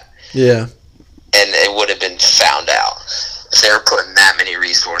that. Yeah. And it would have been found out. If they were putting that many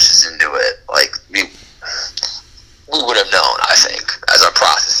resources into it, like, we would have known, I think, as I'm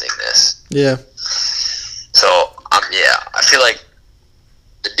processing this. Yeah. So, I feel like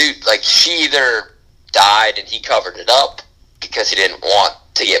the dude, like, she either died and he covered it up because he didn't want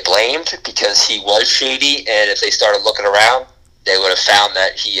to get blamed because he was shady, and if they started looking around, they would have found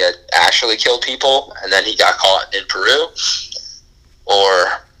that he had actually killed people and then he got caught in Peru,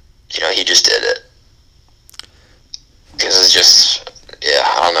 or he just did it. Because it's just,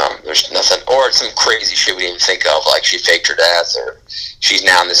 I don't know. There's nothing, or it's some crazy shit we didn't even think of, like she faked her death, or she's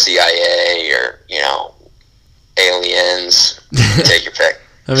now in the CIA, or aliens. Take your pick.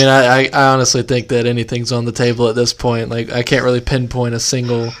 I mean, I honestly think that anything's on the table at this point. Like, I can't really pinpoint a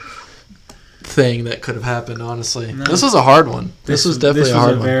single thing that could have happened, honestly. No. This was a hard one. This was definitely a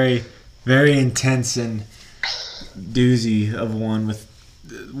hard one. Very, very intense and doozy of one with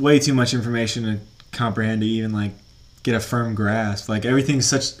way too much information to comprehend to even, like, get a firm grasp. Like,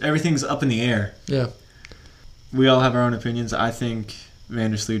 everything's up in the air. Yeah. We all have our own opinions. I think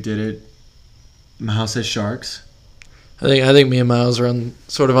Vandersloot did it. Miles says sharks. I think me and Miles are on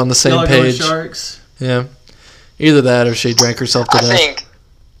the same page. Sharks. Yeah. Either that or she drank herself to death.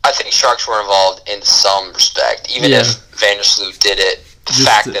 I think sharks were involved in some respect. Even if Vandersloot did it, the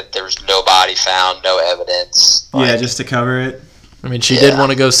fact that there was no body found, no evidence. Yeah, just to cover it. I mean, she did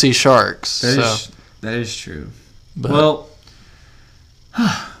want to go see sharks. That is true. But. Well,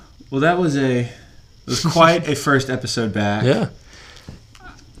 that was quite a first episode back. Yeah.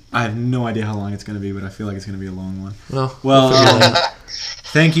 I have no idea how long it's going to be, but I feel like it's going to be a long one. Well,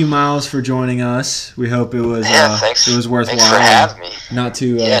 thank you, Miles, for joining us. We hope it was it was worthwhile. Thanks for having me. Not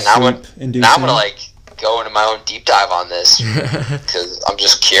too now I'm gonna go into my own deep dive on this because I'm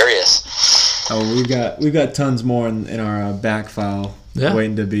just curious. Oh, we've got tons more in our back file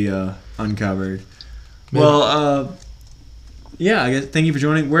waiting to be uncovered. Yeah. Well, I guess thank you for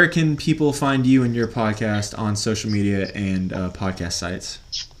joining. Where can people find you and your podcast on social media and podcast sites?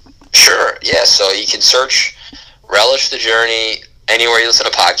 Sure. Yeah. So you can search Relish the Journey anywhere you listen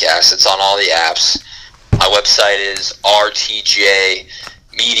to podcasts. It's on all the apps. My website is rtjmedia.com,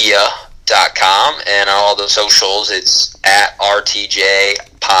 and on all the socials, it's at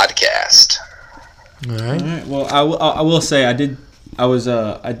RTJ Podcast. All right. Well, I will say I did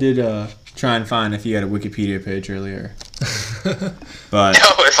try and find if you had a Wikipedia page earlier. But no, I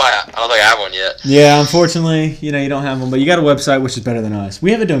don't think I have one yet. Yeah, unfortunately, you don't have one, but you got a website, which is better than us.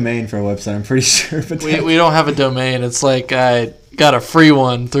 We have a domain for a website, I'm pretty sure. But we don't have a domain. It's like I got a free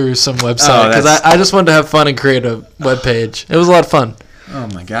one through some website because I just wanted to have fun and create a web page. It was a lot of fun. Oh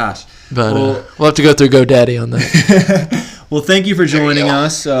my gosh! But we'll have to go through GoDaddy on that. Well, thank you for joining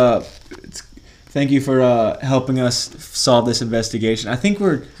us. Thank you for helping us solve this investigation. I think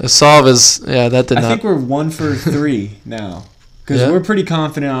we're... I think we're 1 for 3 now. Because we're pretty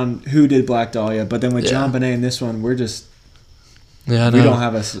confident on who did Black Dahlia. But then with John Bonet and this one, we're just... Yeah, we don't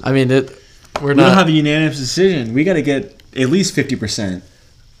have a... I mean, we don't have a unanimous decision. We got to get at least 50%.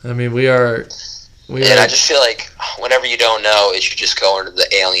 I mean, we are... And I just feel like whenever you don't know, it should just go into the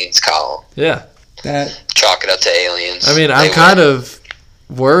aliens column. Yeah. Chalk it up to aliens. I mean, I'm kind of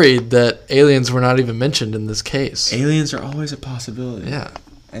worried that aliens were not even mentioned in this case. Aliens are always a possibility. Yeah.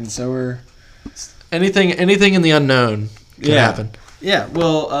 And so we're... Anything in the unknown can happen. Yeah.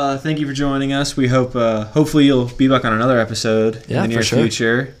 Well, thank you for joining us. We hope, hopefully you'll be back on another episode in the near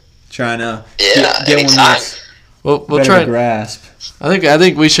future. Trying to get anytime. We'll try to grasp. I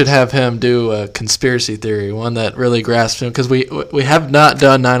think we should have him do a conspiracy theory, one that really grasps him, because we have not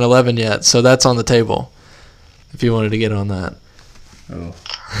done 9/11 yet, so that's on the table. If you wanted to get on that. Oh.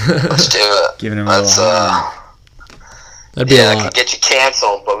 Let's do it. Giving him a little that'd be a lot. I could get you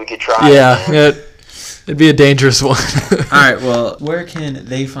canceled, but we could try. Yeah, it'd be a dangerous one. All right, well, where can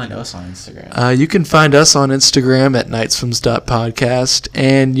they find us on Instagram? You can find us on Instagram at nightswims.podcast,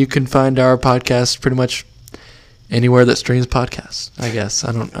 and you can find our podcast pretty much anywhere that streams podcasts, I guess.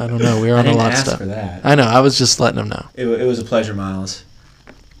 I don't know. We're on a lot of stuff. For that. I know. I was just letting them know. It was a pleasure, Miles.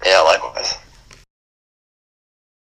 Yeah, likewise.